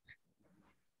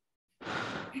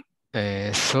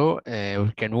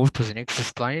 We can move to the next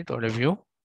slide, all of you.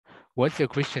 What's the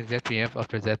question that we have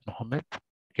after that, Mohammed?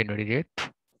 Can you read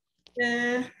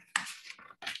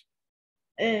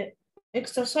it?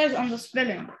 Exercise on the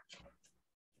spelling.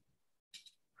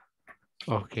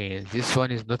 Okay, this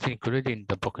one is not included in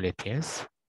the booklet, yes?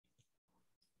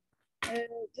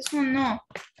 This one, no.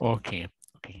 Okay,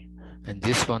 okay. And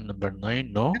this one, number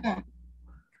 9, no?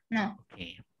 No.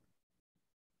 Okay.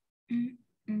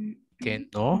 10,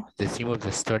 no? The theme of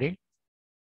the story?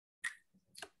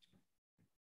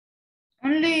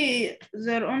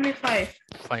 There are only 5.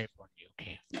 5 only,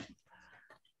 okay.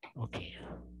 Okay.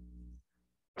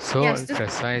 So yes,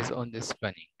 exercise on the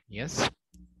spelling, yes?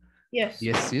 Yes.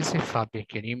 Yes, Yusuf Abdul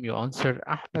Karim, you answer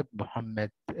Ahmed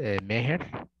Muhammad Meher.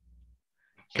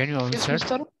 Can you answer? Yes,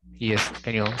 Mr. Yes,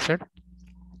 can you answer?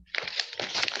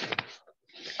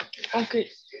 Okay,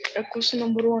 question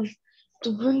number 1.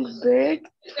 To bring back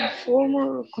the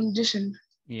former condition.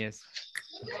 Yes.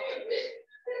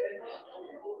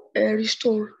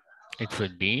 Restore. It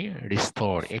will be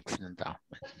restore. Excellent,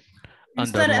 Ahmed.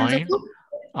 Mister,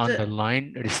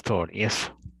 Underline, restore. Yes.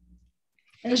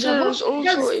 In the book, also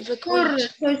evacuate. 4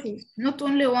 choices, not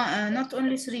only 1, not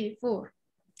only 3, 4.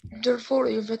 Therefore,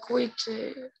 evacuate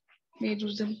made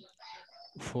with them.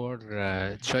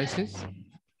 4 choices?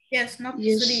 Yes, not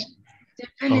 3.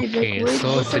 Okay,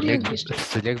 so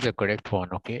select the correct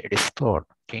one, okay? Restore,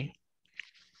 okay?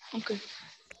 Okay.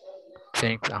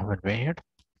 Thanks, Ahmed Meher.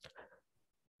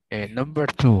 Number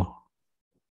 2.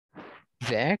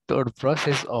 The act or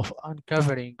process of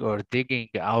uncovering or digging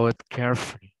out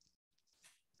carefully.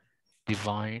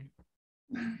 Divine,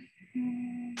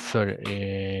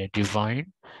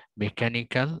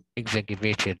 mechanical,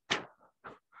 executed.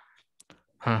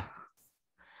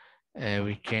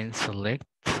 We can select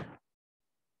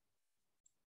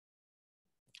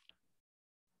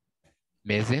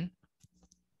Mason.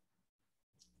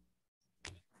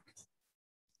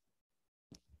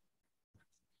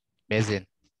 Mason.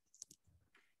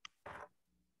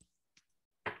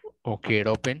 Okay,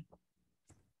 Robin.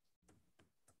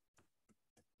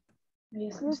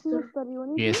 Yes, Yes, Mr. Mr. You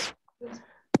need me? Yes.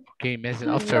 Okay, Mason,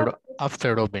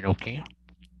 after Robin, okay?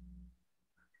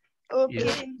 Okay,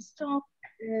 yes. stop.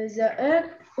 The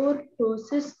act or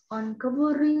process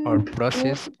uncovering or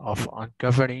process of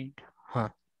uncovering.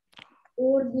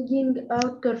 Or digging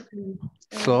out carefully.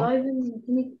 So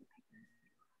Diving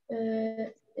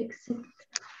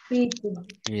excavated.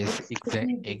 Yes,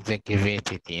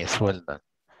 executed. Yes, well done.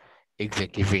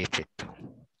 Executed.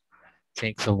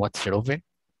 Thanks so much, Robin.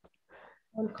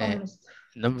 Welcome, Mr.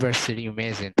 Number 3,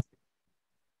 Mason.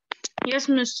 Yes,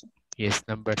 Mr. Yes,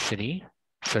 number 3.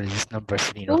 Sorry, this is number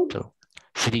 3, not 2.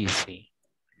 3.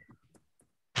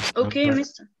 Okay,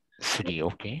 Mr. 3,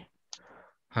 okay.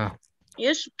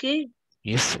 Yes, okay.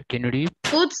 Yes, can you read?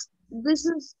 Foods, this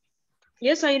is...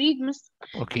 Yes, I read, Mr.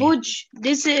 Okay. Budge,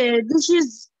 this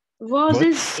dishes,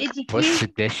 vases,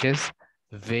 etiquette. Dishes,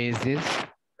 vases.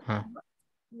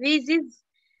 Vases,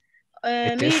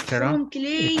 made from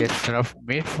clay. Made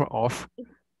of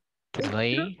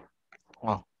clay.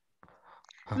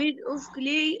 Made of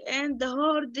clay and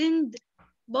hardened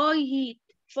by heat.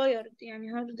 Fired,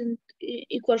 يعني hardened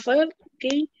equal fired,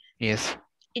 okay? Yes.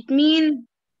 It means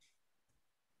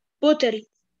pottery.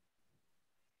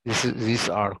 These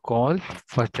are called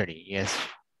pottery, yes.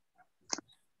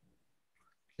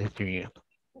 Okay.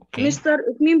 Mr.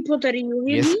 It means pottery, you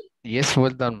hear me? Yes, well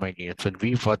done, my dear. It will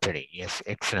be pottery. Yes,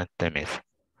 excellent, Miss.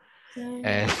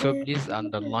 So please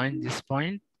underline this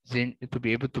point, then to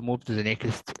be able to move to the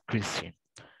next question.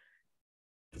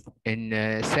 In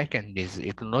seconds,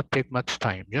 it will not take much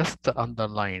time. Just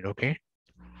underline, okay?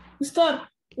 Mister,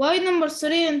 why number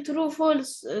 3 in true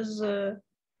false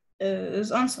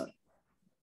is answer?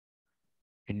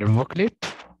 In your booklet?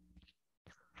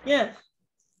 Yes.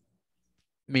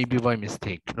 Maybe by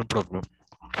mistake, no problem.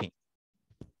 Okay.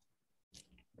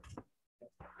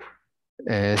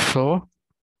 So,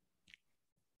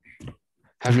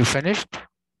 have you finished?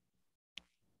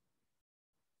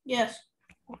 Yes.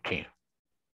 Okay.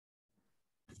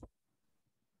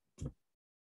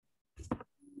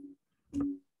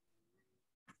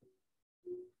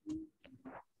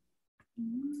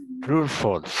 True or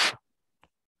false?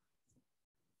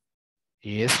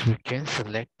 Yes, we can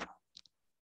select.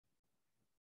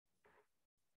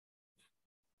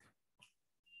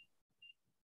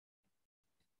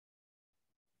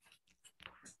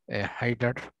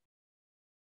 Haider.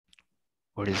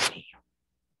 What is he?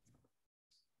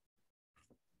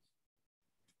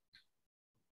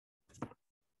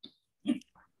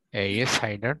 Yes,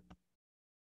 Haider.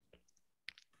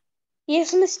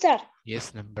 Yes, mister.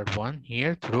 Yes, number 1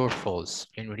 here, true or false?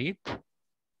 Can you read?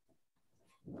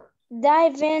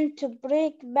 Dive in to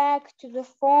break back to the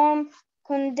form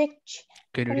condition.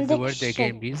 Can you read the word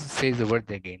again, please? Say the word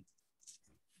again.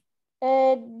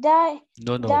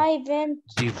 No. Dive in.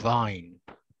 Divine.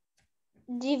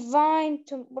 Divine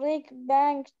to bring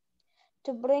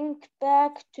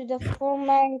back to the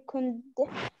former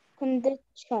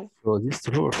condition. So this is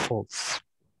true or false?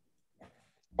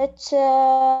 It's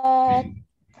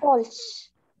false.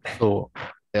 So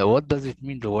what does it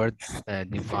mean, the word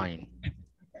divine?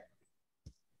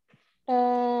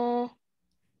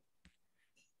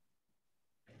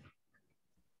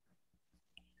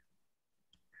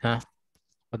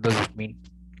 What does it mean?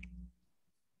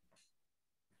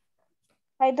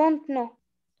 I don't know.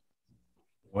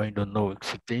 Why don't know?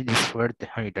 Explain this word,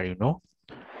 Haider, you know?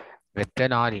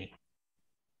 Betel Ali.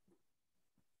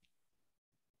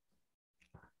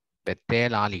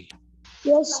 Betel Ali.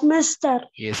 Yes, mister.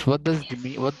 Yes, what does the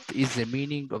mean? What is the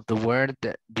meaning of the word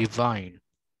divine?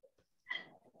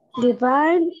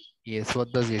 Divine. Yes,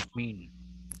 what does it mean?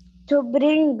 To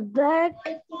bring back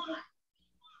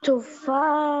to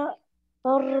former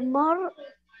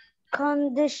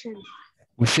condition.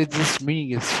 We said this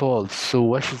meaning is false. So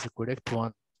what is the correct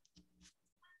one?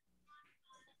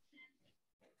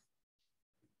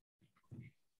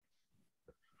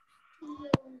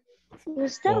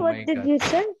 Mister, what did you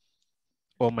say?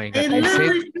 Oh my God, I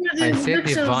said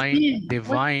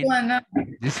divine.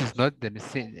 This is not the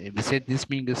mistake. We said this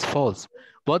meaning is false.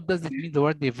 What does it mean, the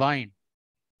word divine?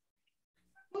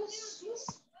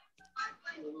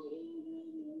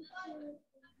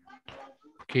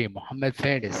 Okay, Muhammad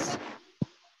Faris.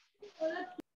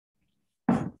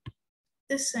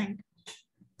 This thing.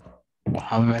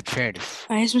 Muhammad Faris.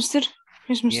 Yes, mister.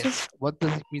 Yes, mister. Yes. What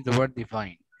does it mean, the word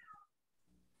divine?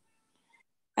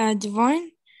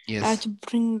 Divine. Yes.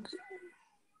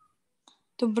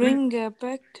 To bring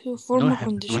back to former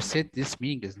condition. We said this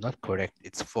meaning is not correct.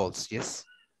 It's false. Yes.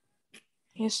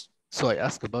 Yes. So I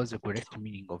ask about the correct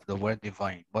meaning of the word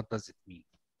divine. What does it mean?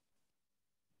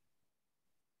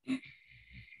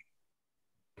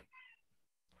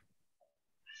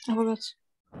 I forgot.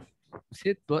 We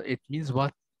said it means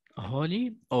what?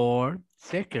 Holy or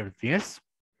sacred. Yes.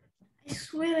 I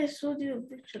swear I saw your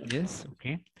picture. Yes.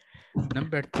 Okay.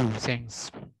 Number 2.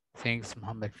 Thanks. Thanks,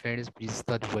 Muhammad Faris. Please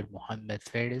study well. Muhammad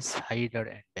Faris, Haider,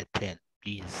 and Betel.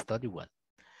 Please study well.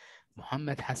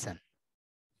 Muhammad Hassan.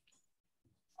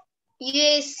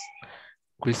 Yes.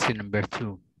 Question number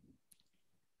 2.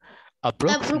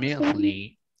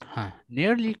 Approximately.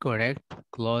 Nearly correct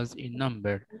clause in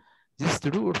number. This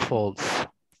true or false?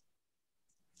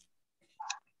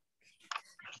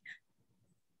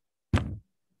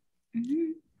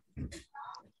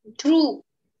 True.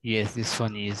 Yes, this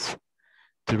one is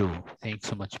true. Thanks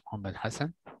so much, Muhammad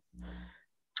Hassan.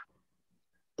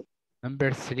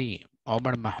 Number 3,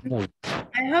 Omar Mahmoud.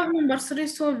 I have number 3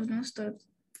 solved, mister.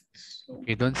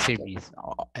 Okay, don't say please.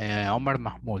 Omar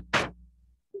Mahmoud.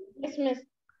 Yes, miss.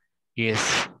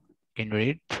 Yes. Can you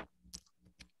read?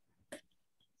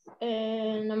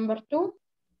 Number 2.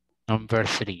 Number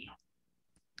 3.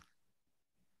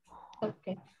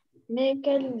 Okay.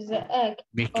 Mechanical the act.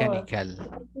 Mechanical.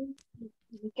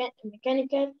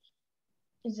 Mechanical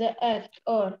the act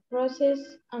or process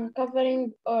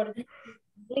uncovering or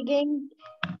digging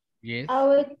Yes.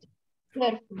 out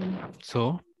carefully.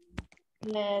 So?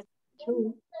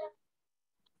 True.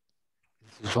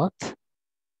 This is what?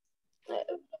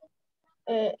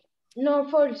 No,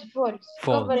 false. False.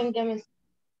 Covering the mistake.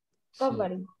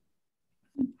 Covering.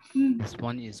 This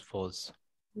one is false.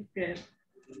 Okay.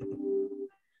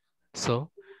 So,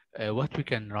 what we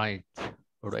can write,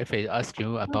 or if I ask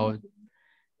you about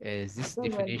This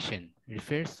definition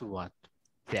refers to what?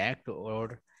 The act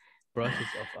or process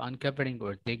of uncovering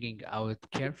or digging out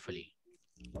carefully.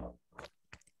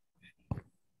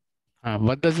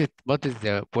 What is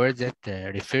the word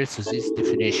that refers to this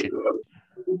definition?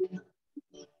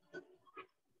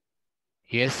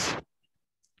 Yes,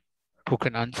 who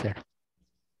can answer?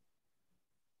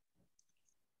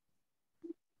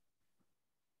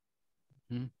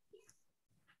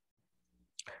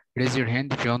 Raise your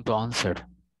hand if you want to answer.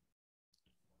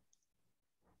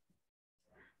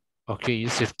 Okay,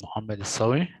 Yusuf Muhammad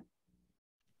Al-Safi.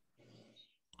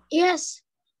 Yes,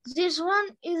 this one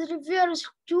is refers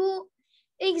to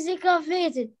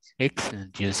excavated.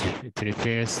 Excellent, Yusuf. It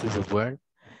refers to the word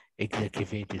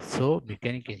excavated. So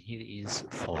mechanical here is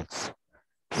false.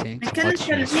 Thanks so much,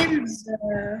 Mechanical Yusuf. means,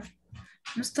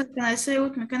 Mister, can I say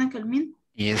what mechanical mean?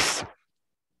 Yes.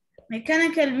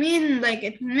 Mechanical mean like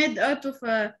it made out of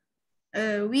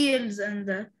wheels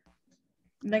and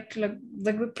like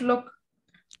the clock.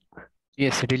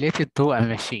 Yes, related to a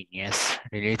machine. Yes,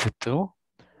 related to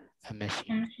a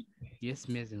machine. Yes,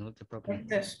 Miss, not the problem. Like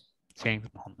this. Thanks,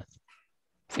 Muhammad.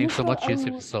 Thanks so much, Yusuf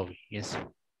Al-Safi. Yes.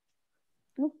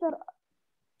 Mr.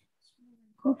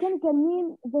 Mechanical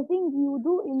mean the thing you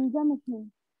do in the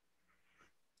machine.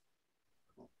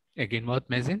 Again, what,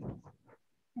 Mazen?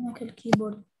 Mechanical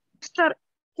keyboard. Mr.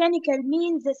 Mechanical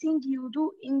means the thing you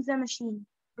do in the machine,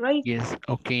 right? Yes,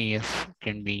 okay, yes,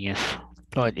 can be, yes.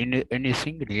 But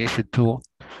anything related to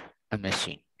a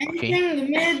machine, okay?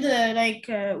 Anything made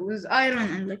with iron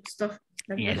and like stuff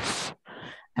like that. Yes.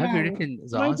 Have you written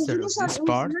the My answer of definition this is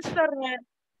part? Mr.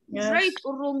 Yes. Right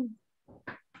or wrong?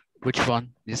 Which one?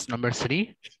 This number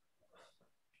 3?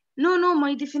 No,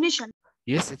 my definition.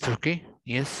 Yes, it's okay.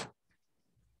 Yes.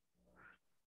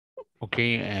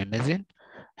 Okay, Mazen,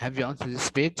 have you answered this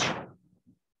page?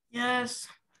 Yes.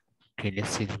 Okay,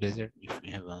 let's see together if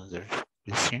we have another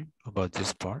question about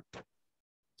this part.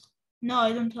 No,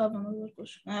 I don't have another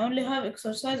question. I only have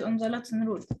exercise on the Latin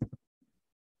rule.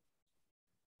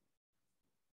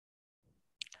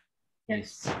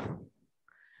 Yes.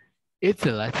 If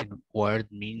the Latin word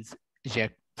means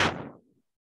eject,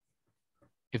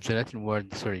 if the Latin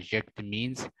word, sorry, eject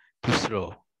means to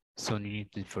throw, so you need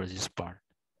it for this part.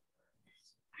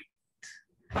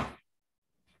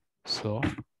 So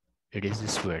it is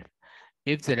this word.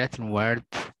 If the Latin word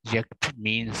eject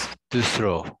means to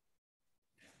throw,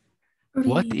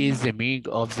 what is the meaning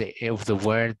of the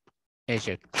word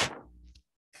eject?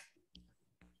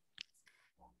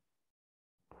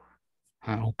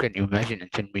 Who can you imagine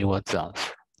and tell me what's the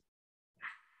answer?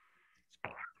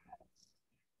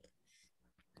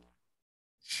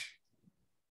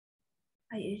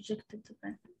 I ejected the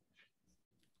pen.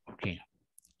 Okay.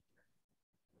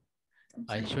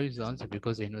 I show you the answer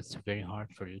because I know it's very hard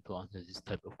for you to answer this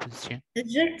type of question.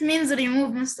 Eject means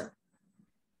remove, Mister.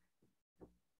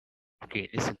 Okay,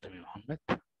 listen to me, Muhammad.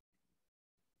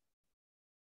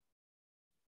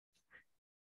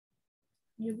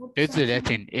 If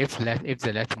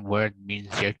the Latin word means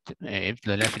eject, if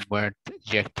the Latin word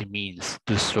eject means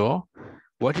to throw,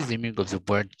 what is the meaning of the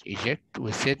word eject?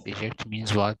 We said eject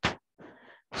means what?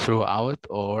 Throw out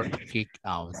or kick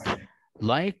out.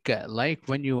 Like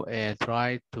when you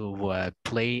try to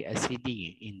play a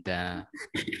CD in the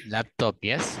laptop,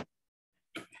 yes?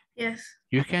 Yes.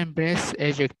 You can press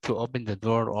eject to open the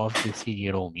door of the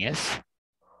CD-ROM, yes?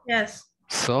 Yes.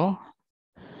 So,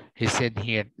 he said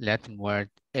here, Latin word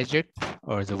eject,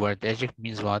 or the word eject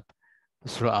means what?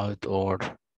 Throw out or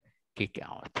kick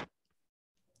out.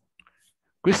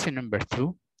 Question number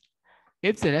 2.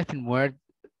 If the Latin word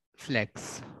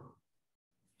flex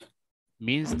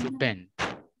means to bend,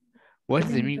 what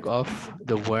is the meaning of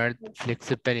the word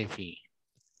flexibility?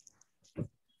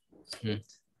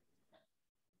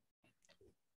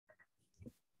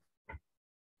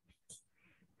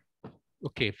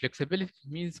 Okay, flexibility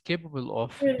means capable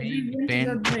of being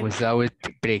bent without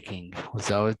breaking,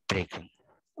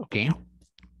 Okay.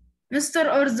 Mister,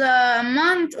 or the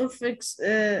amount of flex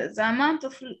it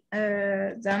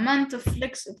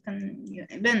can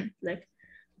bend, like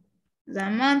the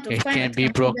amount of it time can be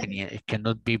can broken. bend. Yeah, it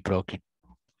cannot be broken.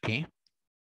 Okay.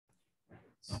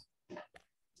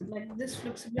 Like this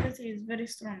flexibility is very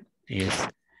strong. Yes.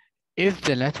 If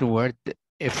the Latin word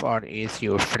FRAC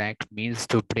or frac means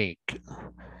to break,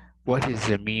 what is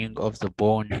the meaning of the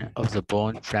bone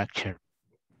fracture?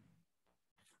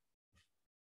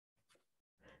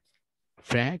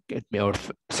 Frac,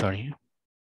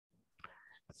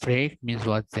 break means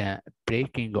what? The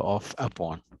breaking of a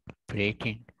bone.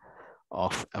 Breaking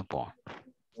of a bone.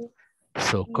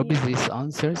 So copy these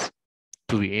answers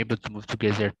to be able to move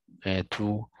together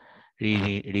to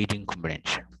reading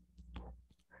comprehension.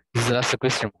 This is the last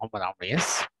question, Muhammad Amr,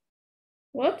 yes?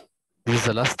 What? This is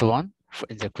the last one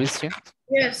in the question.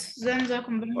 Yes, then the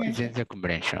comprehension. Then the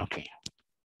comprehension, okay.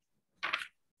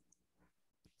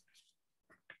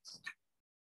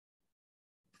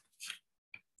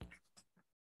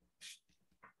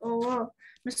 Oh wow.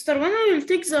 Mr. When I will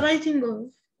take the writing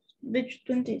of page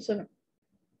 27.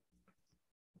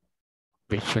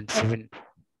 Page 27.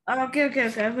 Okay. I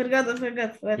forgot.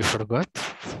 You forgot?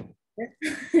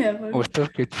 Yeah, I We forgot.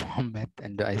 took it, Muhammad,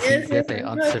 and I think that I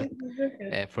answered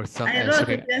for some. I wrote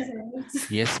Sorry. it, yes. I wrote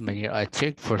it. Yes, Mania, I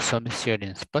checked for some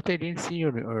students, but I didn't see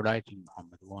your writing,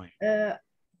 Muhammad. Why?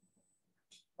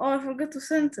 I forgot to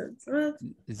send it. What?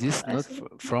 This I not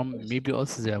forgot. from maybe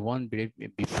also the one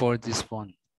before this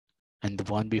one and the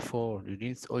one before. You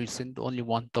didn't. Or you sent only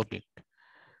one topic.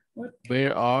 What?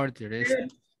 Where are the rest?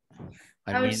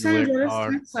 I will send the where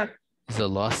rest, are Mr. the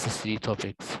last 3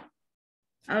 topics?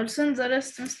 I will send the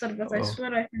rest, Mr. But I Oh.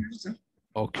 swear I can have them.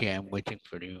 Okay, I'm waiting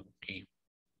for you. Okay.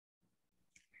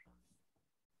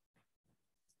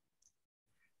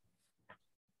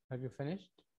 Have you finished?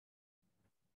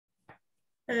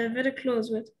 Very close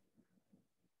with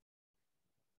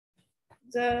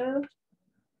the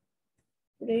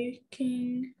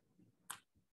breaking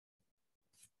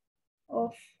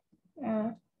of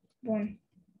bone.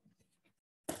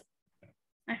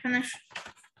 I finished.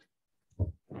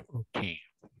 Okay.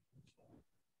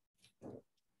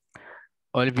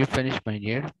 All of you finished, my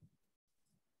dear?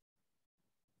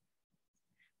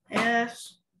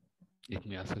 Yes. Let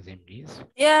me ask them, please.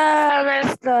 Yeah,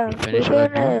 Mister. You finished all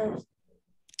of you?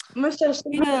 Mr.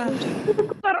 Yeah.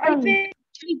 I didn't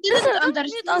Don't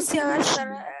mute understand. us, yeah, Mister.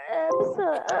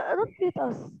 Don't mute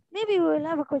us. Maybe we will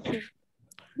have a question.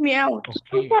 Me out.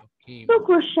 Okay. Two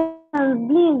questions,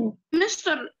 please.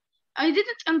 Mister, I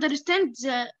didn't understand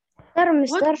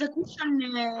what the question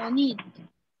need.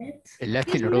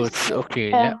 Latin roots. Okay.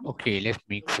 Let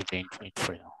me explain it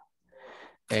for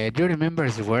you. Do you remember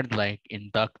the word like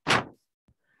induct,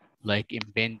 like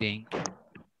impending?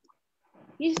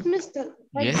 Yes, Mister.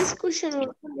 But Yes. this question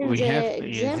will come in We the have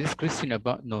exam. this question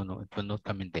about no, it will not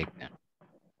come in the exam.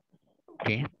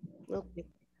 Okay. Okay.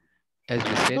 As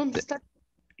we said, Don't start.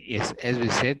 yes. As we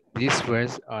said, these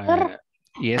words are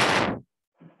yes.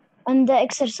 On the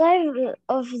exercise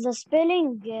of the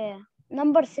spelling,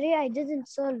 number 3, I didn't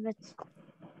solve it.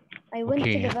 I went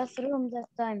to the bathroom that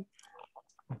time.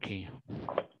 Okay.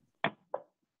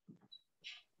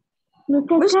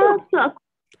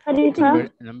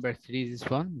 Number 3, this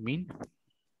one mean?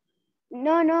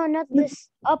 No, not this.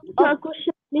 Up. Not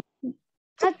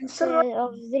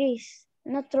of these.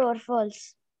 Not true or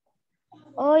false.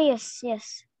 Oh, yes.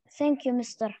 Thank you,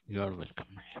 Mister. You are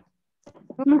welcome.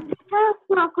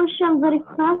 A question very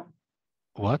fast.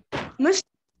 What? Mister,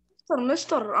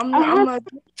 Mister,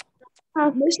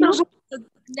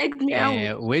 let me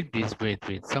out. Wait, please,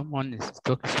 wait. Someone is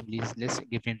talking, so please, let's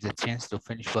give him the chance to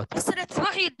finish what. Mister, it's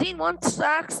Muhyiddin wants to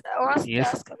ask to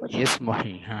ask a question. Yes,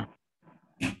 Muhi, huh?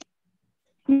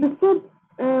 Mister,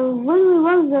 when we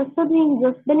were studying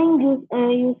the spelling,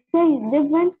 you say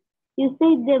divine. You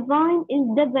say divine is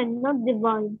divine, not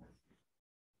divine.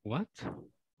 What?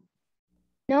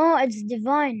 No, it's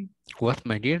divine. What,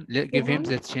 my dear? Give him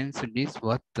the chance, please.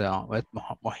 What,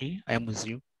 Muhi? I am with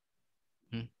you.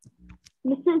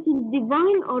 Mister, it is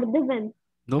divine or divine?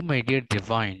 No, my dear,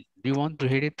 divine. Do you want to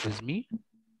hear it with me?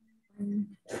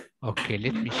 Okay,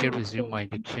 let me share with you my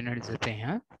dictionary that I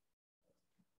have.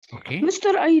 Okay.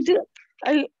 Mister, I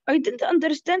didn't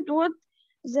understand what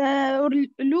the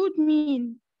root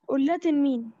mean or Latin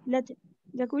mean. Latin.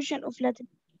 The question of Latin.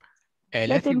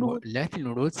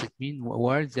 Latin roots, it means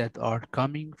words that are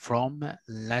coming from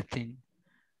Latin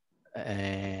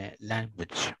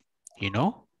language. You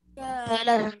know?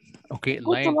 Yeah. Okay,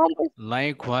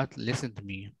 like what? Listen to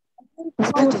me.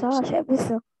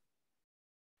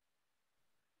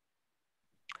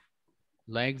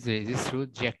 Like this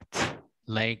root ject,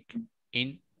 like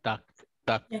in duct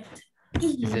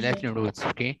is the Latin roots,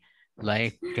 okay?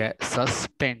 Like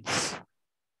suspense,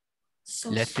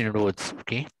 Latin roots,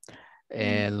 okay?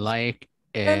 Like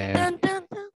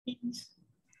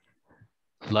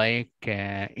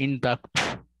induct.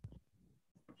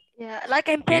 Yeah, like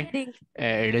impending.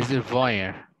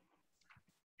 Reservoir.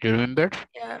 Do you remember?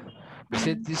 Yeah. We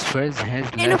said this phrase has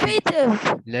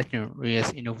innovative. Latin,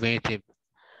 yes, innovative.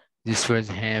 These words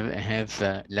have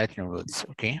Latin roots,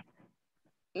 okay?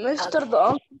 Mister, the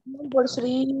answer number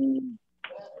 3.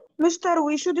 Mister,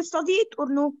 we should study it or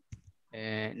no?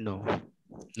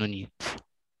 No need.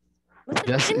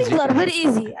 These are very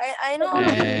easy. I know.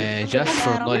 Just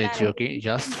for knowledge, okay?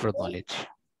 Just for knowledge.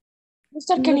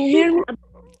 Mister, can you hear me?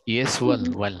 Yes,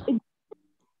 well.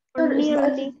 Sir, is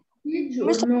that nearly. page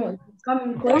or no?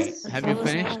 Coming Okay. quiz? Have you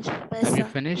finished? Have you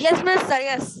finished? Yes, mister,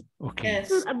 yes. Okay. Yes.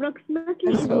 Sir,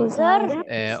 approximately is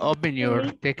Sir, Open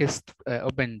your text.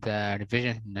 Open the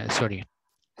revision. Sorry,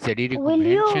 the reading will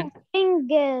comprehension. you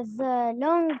bring the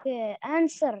long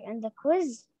answer in the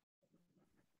quiz?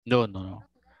 No, no, no.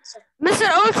 Mister,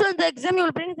 also in the exam you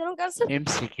will bring the wrong answer?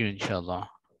 MCQ, inshallah.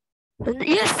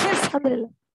 Yes, yes, alhamdulillah.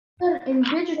 Sir, in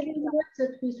page 21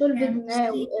 that we solved it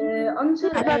now, answer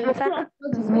أحمد مساك.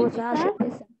 مظبوط يا عاشق.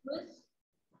 quiz.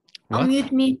 What?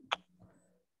 Unmute me.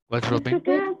 What, Mr. Robin?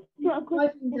 Can I ask you a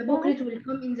Type in the booklet question? will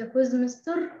come in the quiz,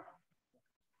 Mister.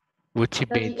 Which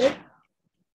page?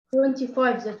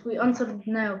 25 that we answered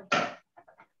now.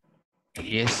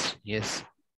 Yes, yes.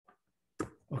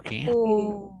 Okay.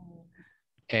 Oh.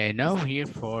 Now here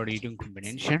for reading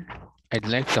comprehension. I'd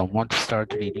like someone to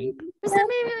start reading. Mister,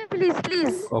 maybe, please,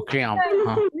 please. Okay, okay.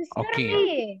 Okay.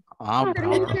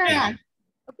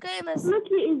 Okay, miss.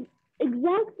 Approximately is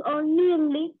exact or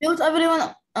nearly. Mute everyone.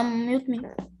 Mute me.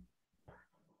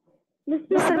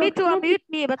 Mister, me too, unmute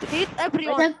me, but mute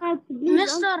everyone. Please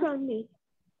Mr. answer me.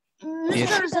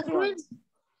 Mr. The quiz,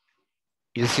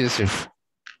 Yes, Yusuf.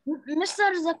 Mr.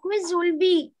 The quiz will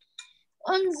be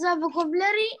on the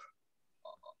vocabulary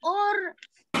or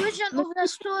question of the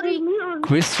story.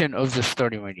 Question of the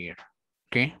story, my dear.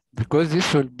 Okay, because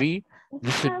this will be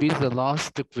the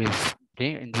last quiz.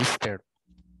 Okay, in this term.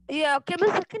 Yeah, okay,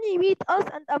 mister, can you mute us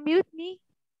and unmute me?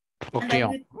 Okay,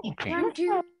 unmute me. okay. Thank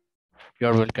you.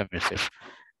 You're welcome, Yusuf.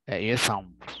 Yes,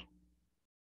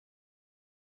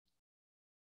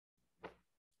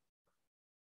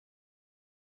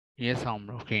 Yes,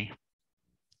 okay.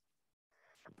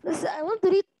 Mister, I want to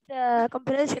read the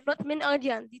comprehension, not main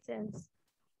idea and details.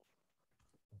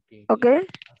 Okay?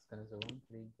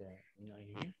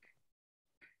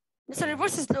 Mister,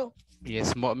 reverse is low.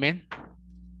 Yes, Mu'min.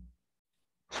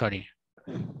 Sorry.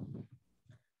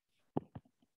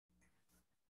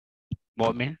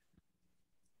 Mu'min.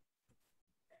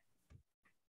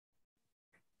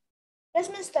 Yes,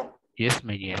 Mister. Yes,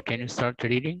 my dear. Can you start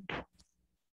reading?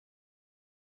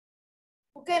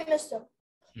 Okay, Mister.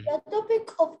 The topic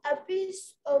of a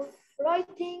piece of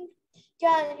writing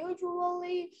can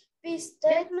usually be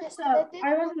stated.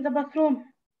 I was in the bathroom.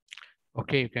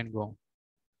 Okay, you can go.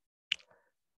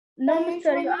 No,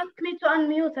 Mister, you asked me to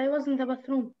unmute. I was in the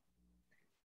bathroom.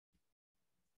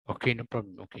 Okay, no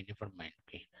problem. Okay, never mind.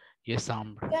 Okay. Yes,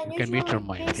 you Can can mute your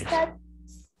usually mind, be please.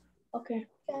 Okay.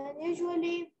 can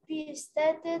usually be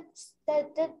stated.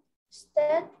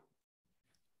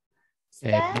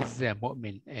 Please,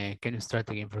 Mu'min, can you start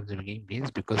again from the beginning,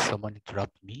 please? Because someone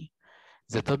interrupted me.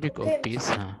 The topic of peace.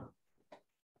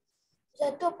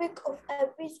 The topic of a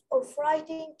piece of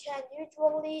writing can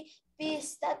usually be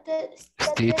stated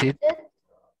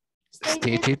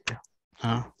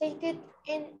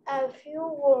in a few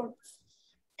words.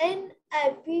 In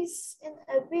a piece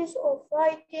of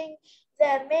writing,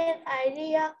 the main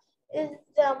idea is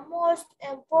the most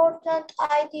important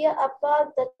idea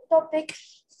about the topic.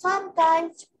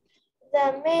 Sometimes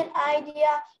the main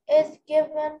idea is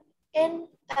given in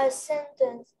a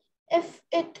sentence. If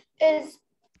it is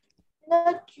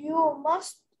not, you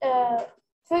must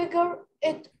figure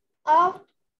it out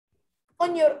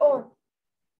on your own.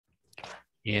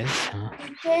 Yes.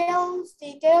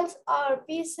 Details are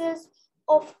pieces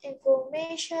of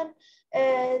information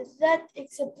that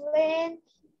explain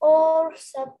or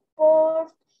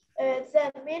support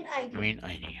the main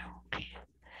idea. Okay.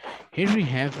 Here we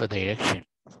have a direction.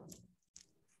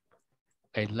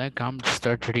 I'd like to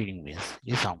start reading this.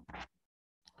 Yes,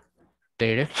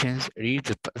 Directions: read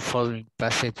the following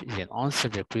passage and answer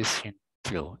the question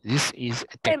below. This is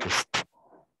a text.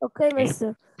 Okay,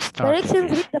 mister. Start, Directions: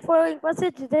 please. read the following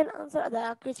passage, then answer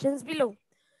the questions below.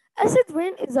 Acid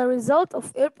rain is a result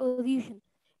of air pollution.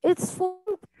 It's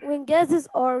formed when gases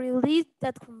are released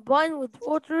that combine with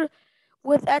water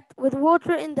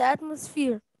in the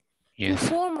atmosphere to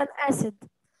form an acid.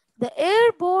 The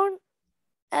airborne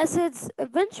acids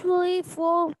eventually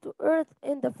fall to earth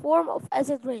in the form of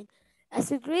acid rain.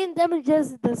 Acid rain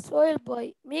damages the soil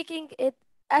by making it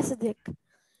acidic,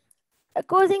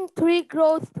 causing tree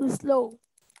growth to slow.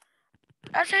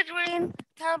 Acid rain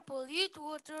can pollute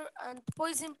water and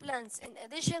poison plants. In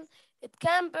addition, it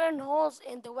can burn holes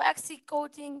in the waxy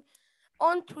coating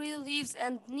on tree leaves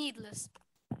and needles,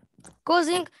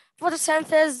 causing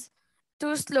photosynthesis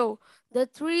to slow. The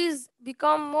trees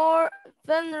become more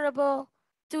vulnerable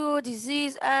to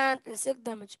disease and insect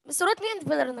damage. Mr. What means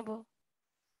vulnerable?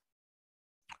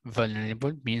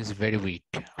 Vulnerable means very weak,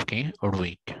 okay, or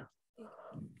weak.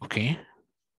 Okay.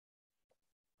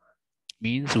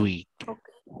 Means weak.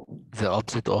 Okay. The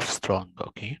opposite of strong,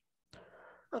 okay?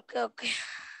 Okay.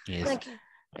 Yes. Thank you.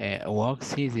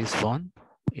 Waxy, this one,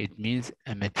 it means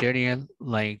a material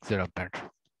like the rubber.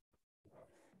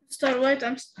 Mr. White,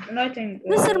 I'm writing.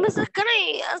 Mister, can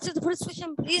I answer the first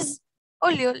question, please?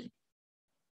 Only.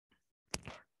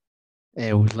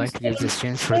 Would like to give this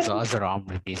chance for the other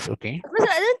Amr, please, okay?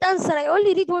 Mister, I didn't answer. I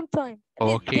only read one time.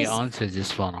 Okay, answer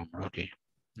this one, Amr, okay.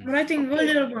 I'm writing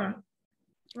vulnerable.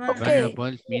 Okay.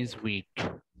 Vulnerable means weak.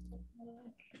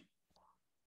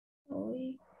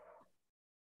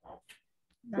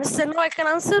 Mister, now I can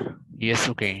answer? Yes,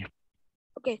 okay.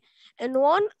 Okay. In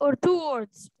 1 or 2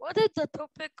 words, what is the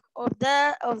topic of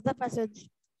the passage?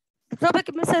 The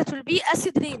topic, Mister, it will be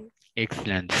acid rain.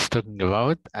 Excellent. It's talking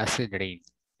about acid rain.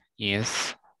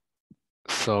 Yes.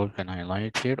 So we can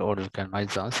highlight here or we can write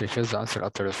the answer, choose the answer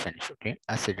after we finish, okay?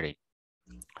 Acid rain.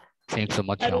 Thanks so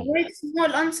much, I will Amr. write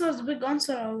small answers, big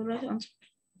answer, I will write answer.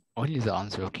 Only the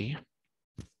answer, okay?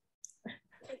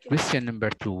 Question number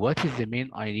 2. What is the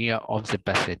main idea of the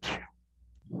passage?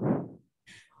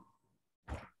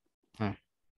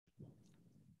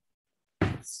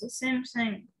 It's the same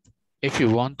thing. If you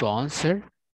want to answer,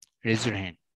 raise your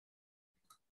hand.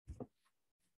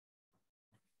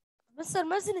 Mr.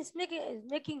 Mazen is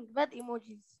making bad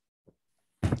emojis.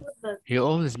 He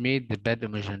always made the bad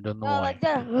emotion, don't know why. Like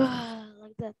that.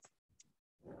 Like that.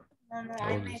 No,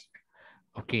 I Always. make.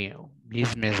 Okay,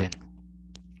 please, Mazen.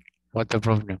 What's the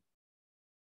problem?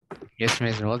 Yes,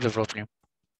 Mazen, what's the problem?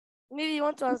 Maybe you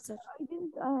want to answer.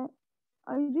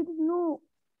 I didn't know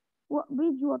what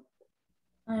page what.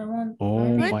 I want.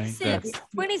 Oh my God.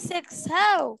 26.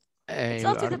 How? It's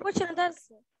after the question and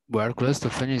answer. We are close to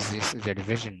finish the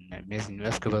revision, Mazen. You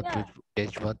ask about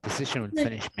page what the session will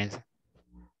finish, Mazen.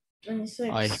 26.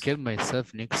 I'll kill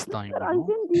myself next time. I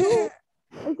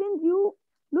sent you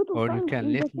lot of or you times can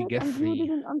in let the me chat get and you free.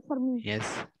 didn't answer me.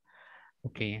 Yes.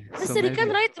 Okay. Mister, you can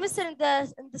write Mister in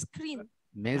the screen.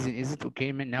 Mazen, is it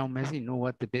okay now, Mazen? You know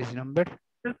what the page number?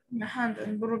 My hand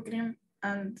in program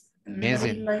and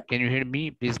Mazen, can you hear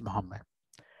me, please, Muhammad?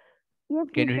 Yes,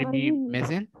 can you hear me,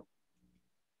 Mazen?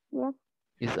 Yes.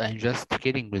 Yes, I'm just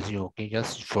kidding with you, okay?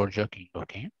 Just for joking,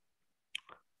 okay?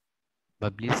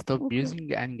 But please stop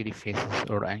using angry faces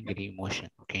or angry emotion,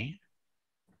 okay?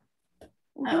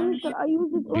 Okay, Mister, I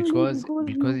use it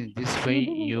only because in this way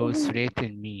you even...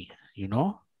 threaten me, you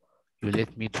know? You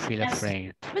let me to feel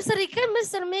afraid. Mister, you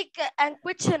can make a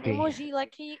question emoji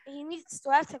like he needs to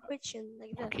ask a question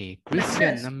like that. Okay,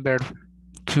 question number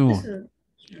 2.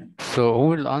 So who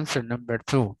will answer number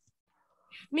 2?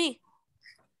 Me.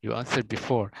 You answered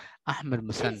before. Ahmed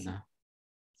Musanna.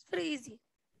 It's very easy.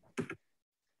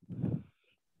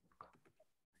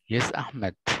 Yes,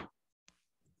 Ahmed.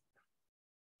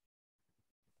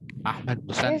 Ahmed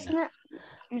Musanna.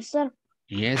 Mister.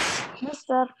 Yes.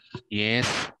 Mister.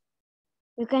 Yes.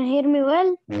 You can hear me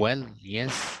well? Well,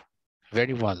 yes.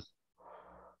 Very well.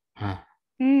 Huh.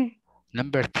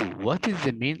 Number 2. What is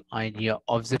the main idea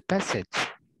of the passage?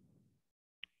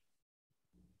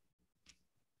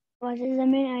 What is the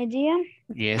main idea?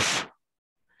 Yes.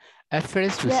 At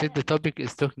first, we said the topic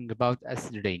is talking about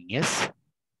acid rain, yes?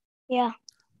 Yeah.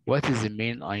 What is the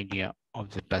main idea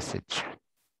of the passage?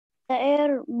 The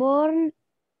airborne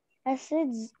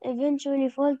acids eventually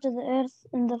fall to the earth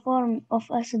in the form of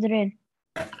acid rain.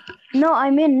 No, I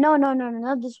mean, no,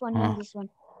 not this one, not this one.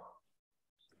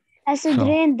 Acid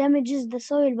rain damages the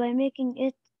soil by making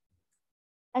it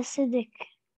acidic,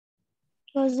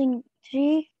 causing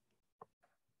tree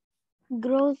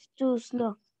growth too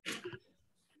slow.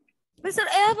 Mister,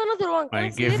 I have another one. I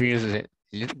give you the,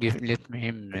 let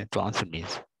him to answer,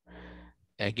 please.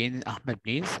 Again, Ahmed,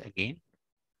 please, again.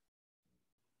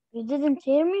 You didn't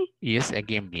hear me? Yes,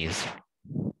 again, please.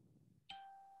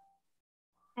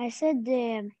 I said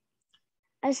the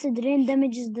acid rain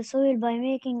damages the soil by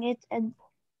making it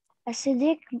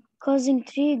acidic, causing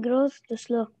tree growth to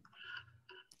slow.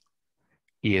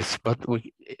 Yes, but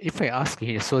if I ask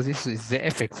here, so this is the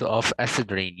effects of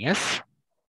acid rain, yes?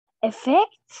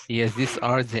 Effects? Yes, these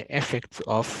are the effects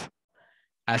of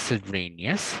acid rain,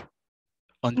 yes?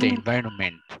 On the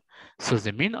environment. So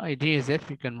the main idea is that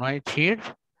we can write here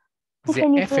the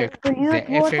effect. Pollute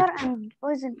water and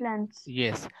poison plants.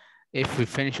 Yes. If we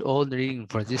finish all the reading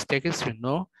for this text, we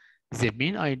know the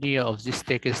main idea of this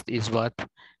text is what?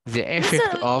 The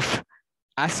effect of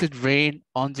acid rain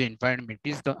on the environment.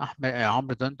 Please don't,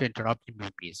 Amr, don't interrupt me,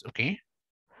 please, okay?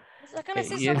 Can I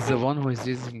say yes, something? the one who is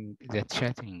using the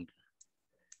chatting.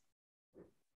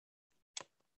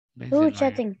 Who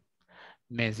chatting?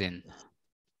 Mazen.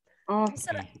 Oh.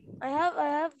 Mister, I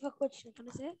have a question. Can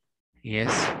I say?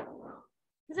 Yes.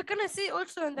 Mister, can I say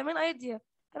also in the main idea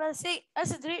Can I say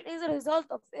acid rain is a result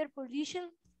of air pollution?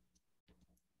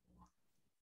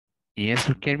 Yes,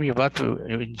 we can be, but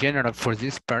in general for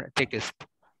this text,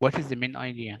 what is the main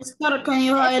idea? Mister, can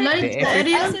you The highlight The the effect,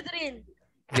 area? acid rain.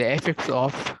 the effects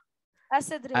of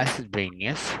Acid rain. acid rain,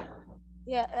 yes.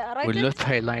 Yeah, Will write not it.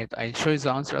 highlight. I'll show you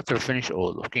the answer after finish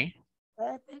all, okay?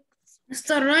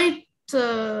 Mr. Wright,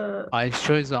 I'll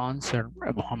show you the answer,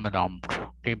 Muhammad Amr,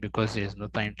 okay? Because there's no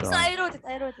time to So I write. wrote it.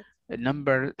 I wrote it.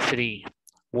 Number 3.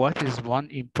 What is one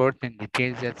important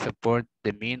detail that support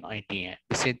the main idea?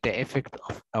 We said the effect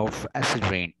of acid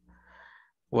rain.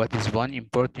 What is one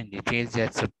important detail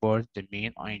that supports the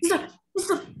main idea?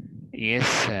 Mister,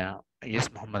 Yes,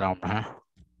 Muhammad Amr, huh?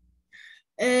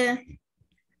 it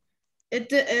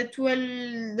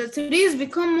will, the trees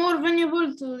become more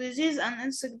vulnerable to disease and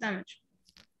insect damage.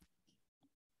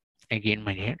 Again,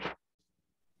 my dear.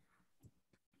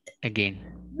 Again.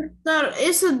 Mister,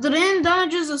 acid rain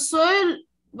damages the soil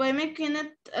by making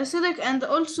it acidic, and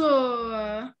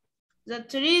also the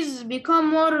trees become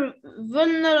more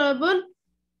vulnerable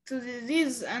to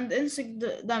disease and insect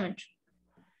damage.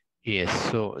 Yes,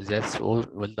 so that's all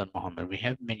well done, Muhammad. We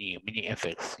have many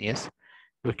effects. Yes,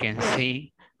 we can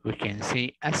say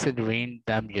acid rain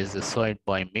damages the soil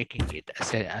by making it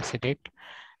acidic,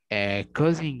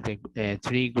 causing the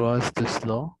tree growth to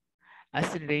slow.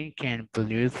 Acid rain can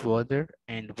pollute water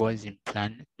and poison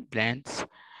plants.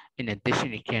 In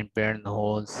addition, it can burn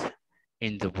holes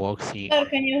in the waxy. Sir,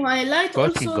 can you highlight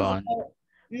Working also on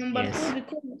number yes. 2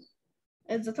 because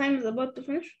as the time is about to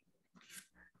finish?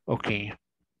 Okay.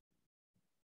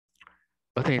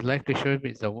 But I'd like to show you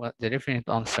the definite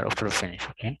answer after finish,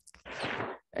 okay?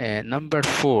 Number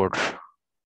 4.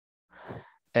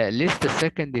 List the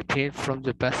second detail from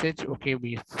the passage. Okay,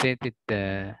 we stated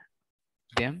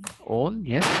them all,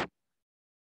 yes?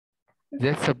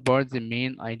 That supports the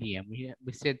main idea. We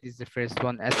said this is the first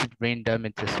one, acid rain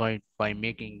damages the soil by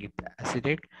making it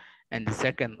acidic. And the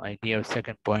second idea or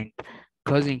second point,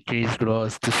 causing trees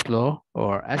growth to slow,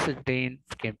 or acid rain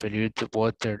can pollute the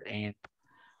water and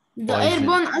the poison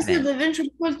airborne acid plants.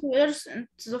 eventually falls to earth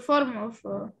into the form of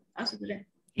acid rain.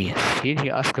 Yes, here he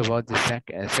asked about the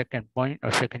second point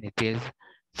or second details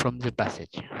from the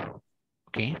passage.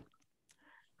 Okay,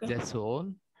 that's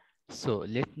all. So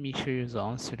let me show you the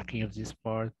answer key of this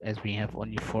part as we have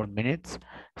only 4 minutes.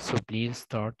 So please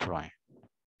start trying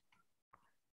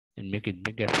and make it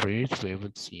bigger for you to be able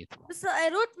to see it. Mister, I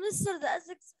wrote Mister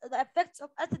the effects of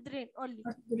acid rain only.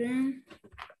 Acid rain.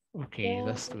 Okay,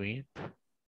 just wait.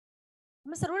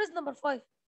 Mister, what is number 5?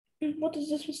 What is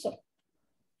this, Mister?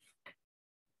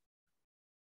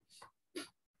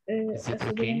 Is it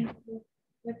Acid okay? rain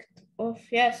effect of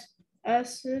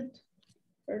acid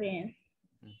rain.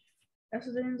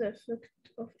 Acid rain, the effect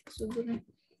of acid rain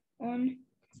on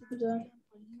the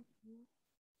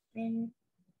environment.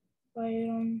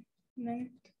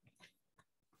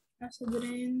 Acid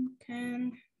rain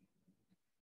can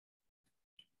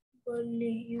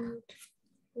pollute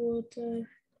water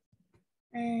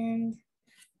and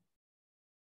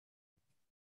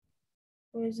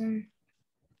poison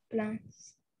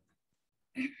plants.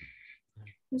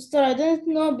 Mister, I didn't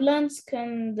know plants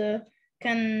can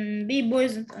be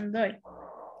poisoned and die.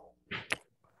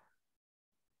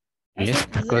 Yes,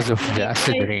 because of the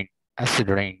acid rain. Acid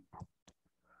rain.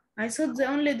 I thought they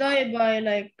only die by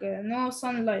like no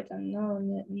sunlight and no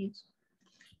needs.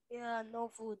 Yeah, no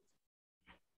food.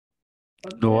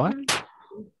 No what?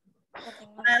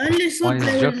 I only thought One is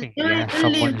they will joking. die Yeah, only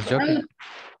someone is joking. without.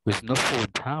 With no food.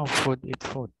 How food eat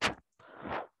food?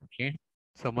 Okay,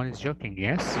 someone is joking.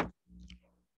 Yes.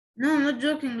 No, I'm not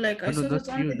joking. Like I No, thought not it's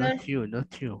only die.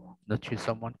 not you.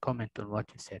 Someone comment on what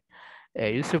you said.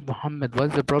 Yusuf Muhammad,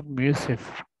 what's the problem,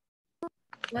 Yusuf?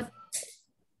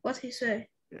 What he say?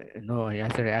 No, he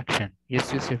has a reaction.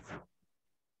 Yes, Yusuf.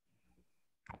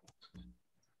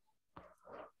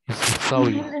 Yusuf,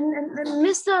 sorry.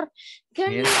 Mister,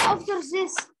 can Yes. you after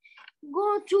this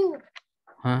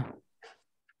Huh?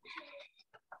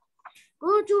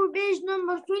 go to page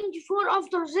number 24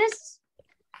 after this?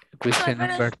 Question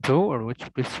number 2 or which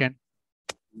question?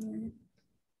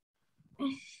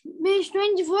 Page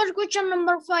 24, question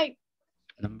number 5.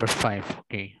 Number 5.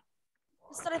 Okay.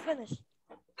 Mister, I finished.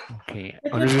 Okay.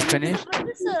 Already finished?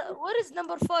 Mister, what is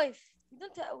number 5? You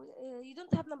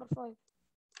don't have number 5.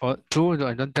 Oh, 2.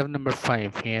 I don't have number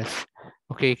 5. Yes.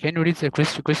 Okay. Can you read the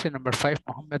question number 5,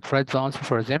 Muhammad? Write the answer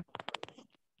for them.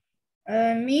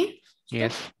 Me?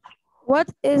 Yes. What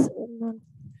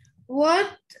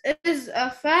is a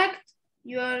fact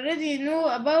you already know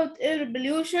about air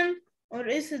pollution or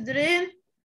acid rain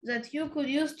that you could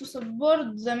use to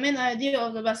support the main idea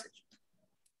of the passage?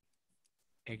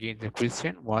 Again, the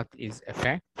question, what is a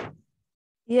fact?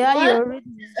 Yeah, you What already.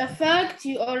 is a fact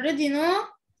you already know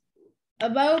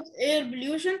about air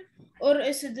pollution or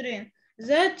acid rain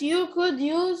that you could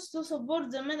use to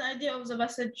support the main idea of the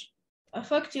passage? A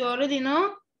fact you already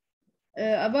know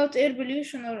about air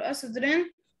pollution or acid rain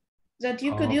that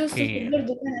you could use to Okay, support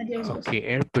the main idea of the okay. passage.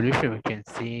 Air pollution, we can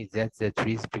see that the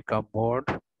trees become more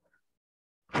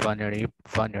vulnerable.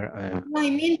 I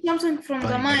mean something from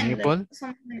the mind, like Vulnerable.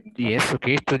 something. Yes,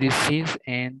 okay, to disease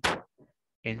and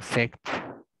insect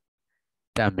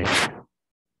damage.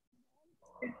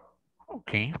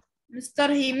 Okay.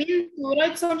 Mr. He mean to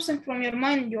write something from your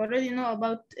mind you already know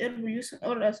about air pollution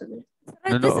or acid rain.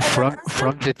 No, Write this as an answer.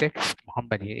 from the text,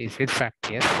 Muhammad, is it fact?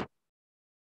 Yes.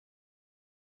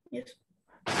 Yes.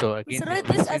 So again, Let's the write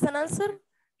this as question. an answer.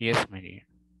 Yes, my dear.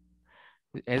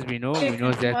 As we know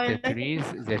that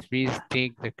the trees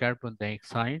take the carbon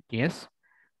dioxide, yes,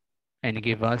 and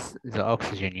give us the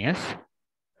oxygen, yes.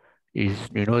 You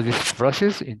know this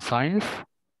process in science,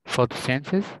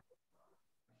 photosynthesis?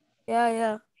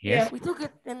 Yeah. Yes. We took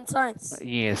it in science.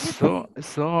 Yes. Did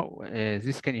So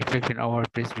this can affect in our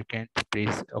breath. We can't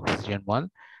breathe oxygen one.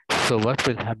 So what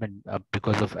will happen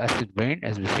because of acid rain?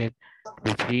 As we said,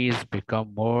 the trees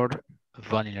become more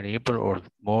vulnerable or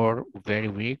more very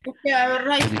weak Okay, I will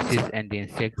write to disease Mr. and the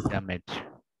insect damage.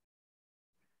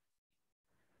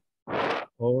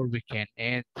 Or we can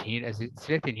add here, as it's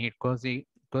written here, causing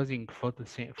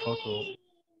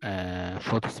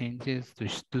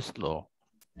photosynthesis to slow.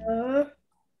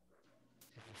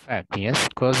 Fact, yes,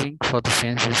 causing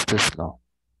photosynthesis to slow.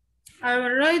 I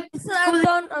will write.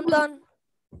 I'm done.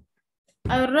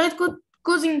 I will write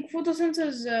causing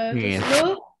photosynthesis to Yes.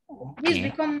 slow. These Okay.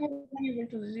 become more vulnerable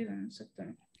to disease and insect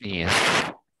damage. Yes.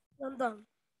 I'm done.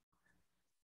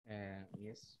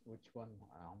 Yes. Which one?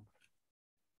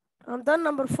 I'm done.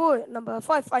 Number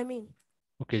 5. I mean.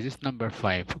 Okay, this number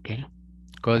 5. Okay,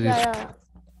 because Yeah.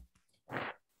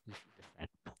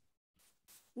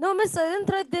 No, miss, I didn't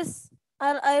write this.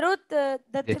 I wrote the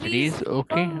trees.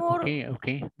 Okay, more...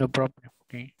 okay, no problem.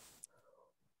 Okay.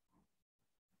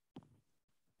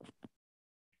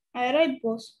 I write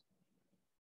both.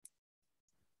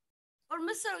 Or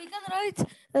mister, we can write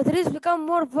the trees become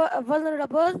more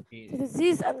vulnerable to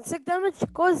disease and insect damage,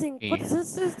 causing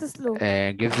photosynthesis to slow.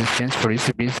 Give the chance for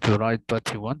recipes to write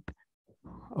what you want.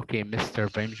 Okay,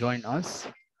 Mr. Brahim, join us.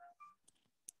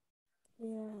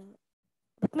 Yeah.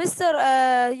 But Mr.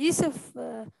 Yusuf,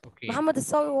 Muhammad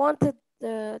Al-Safi wanted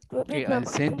to okay, I'll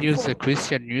send you the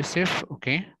question, Yusuf.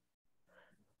 Okay.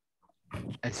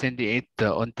 I send it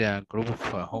on the group of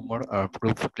homework or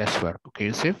group of classwork. Okay,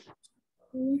 Yusuf?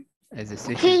 As a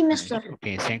session. Okay, mister.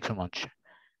 Okay, thanks so much.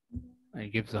 I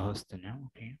give the host now.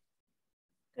 Okay.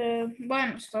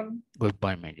 Bye, mister.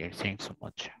 Goodbye, my dear. Thanks so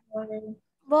much.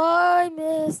 Bye,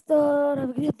 mister.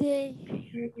 Have a good day.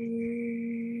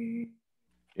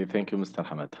 Okay, thank you, Mr.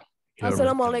 Hamada.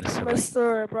 Assalamu alaikum,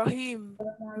 Mr. Ibrahim.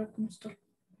 Assalamu alaikum, mister.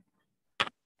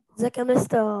 ازيك يا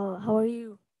mister? How are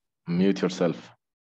you? Mute yourself.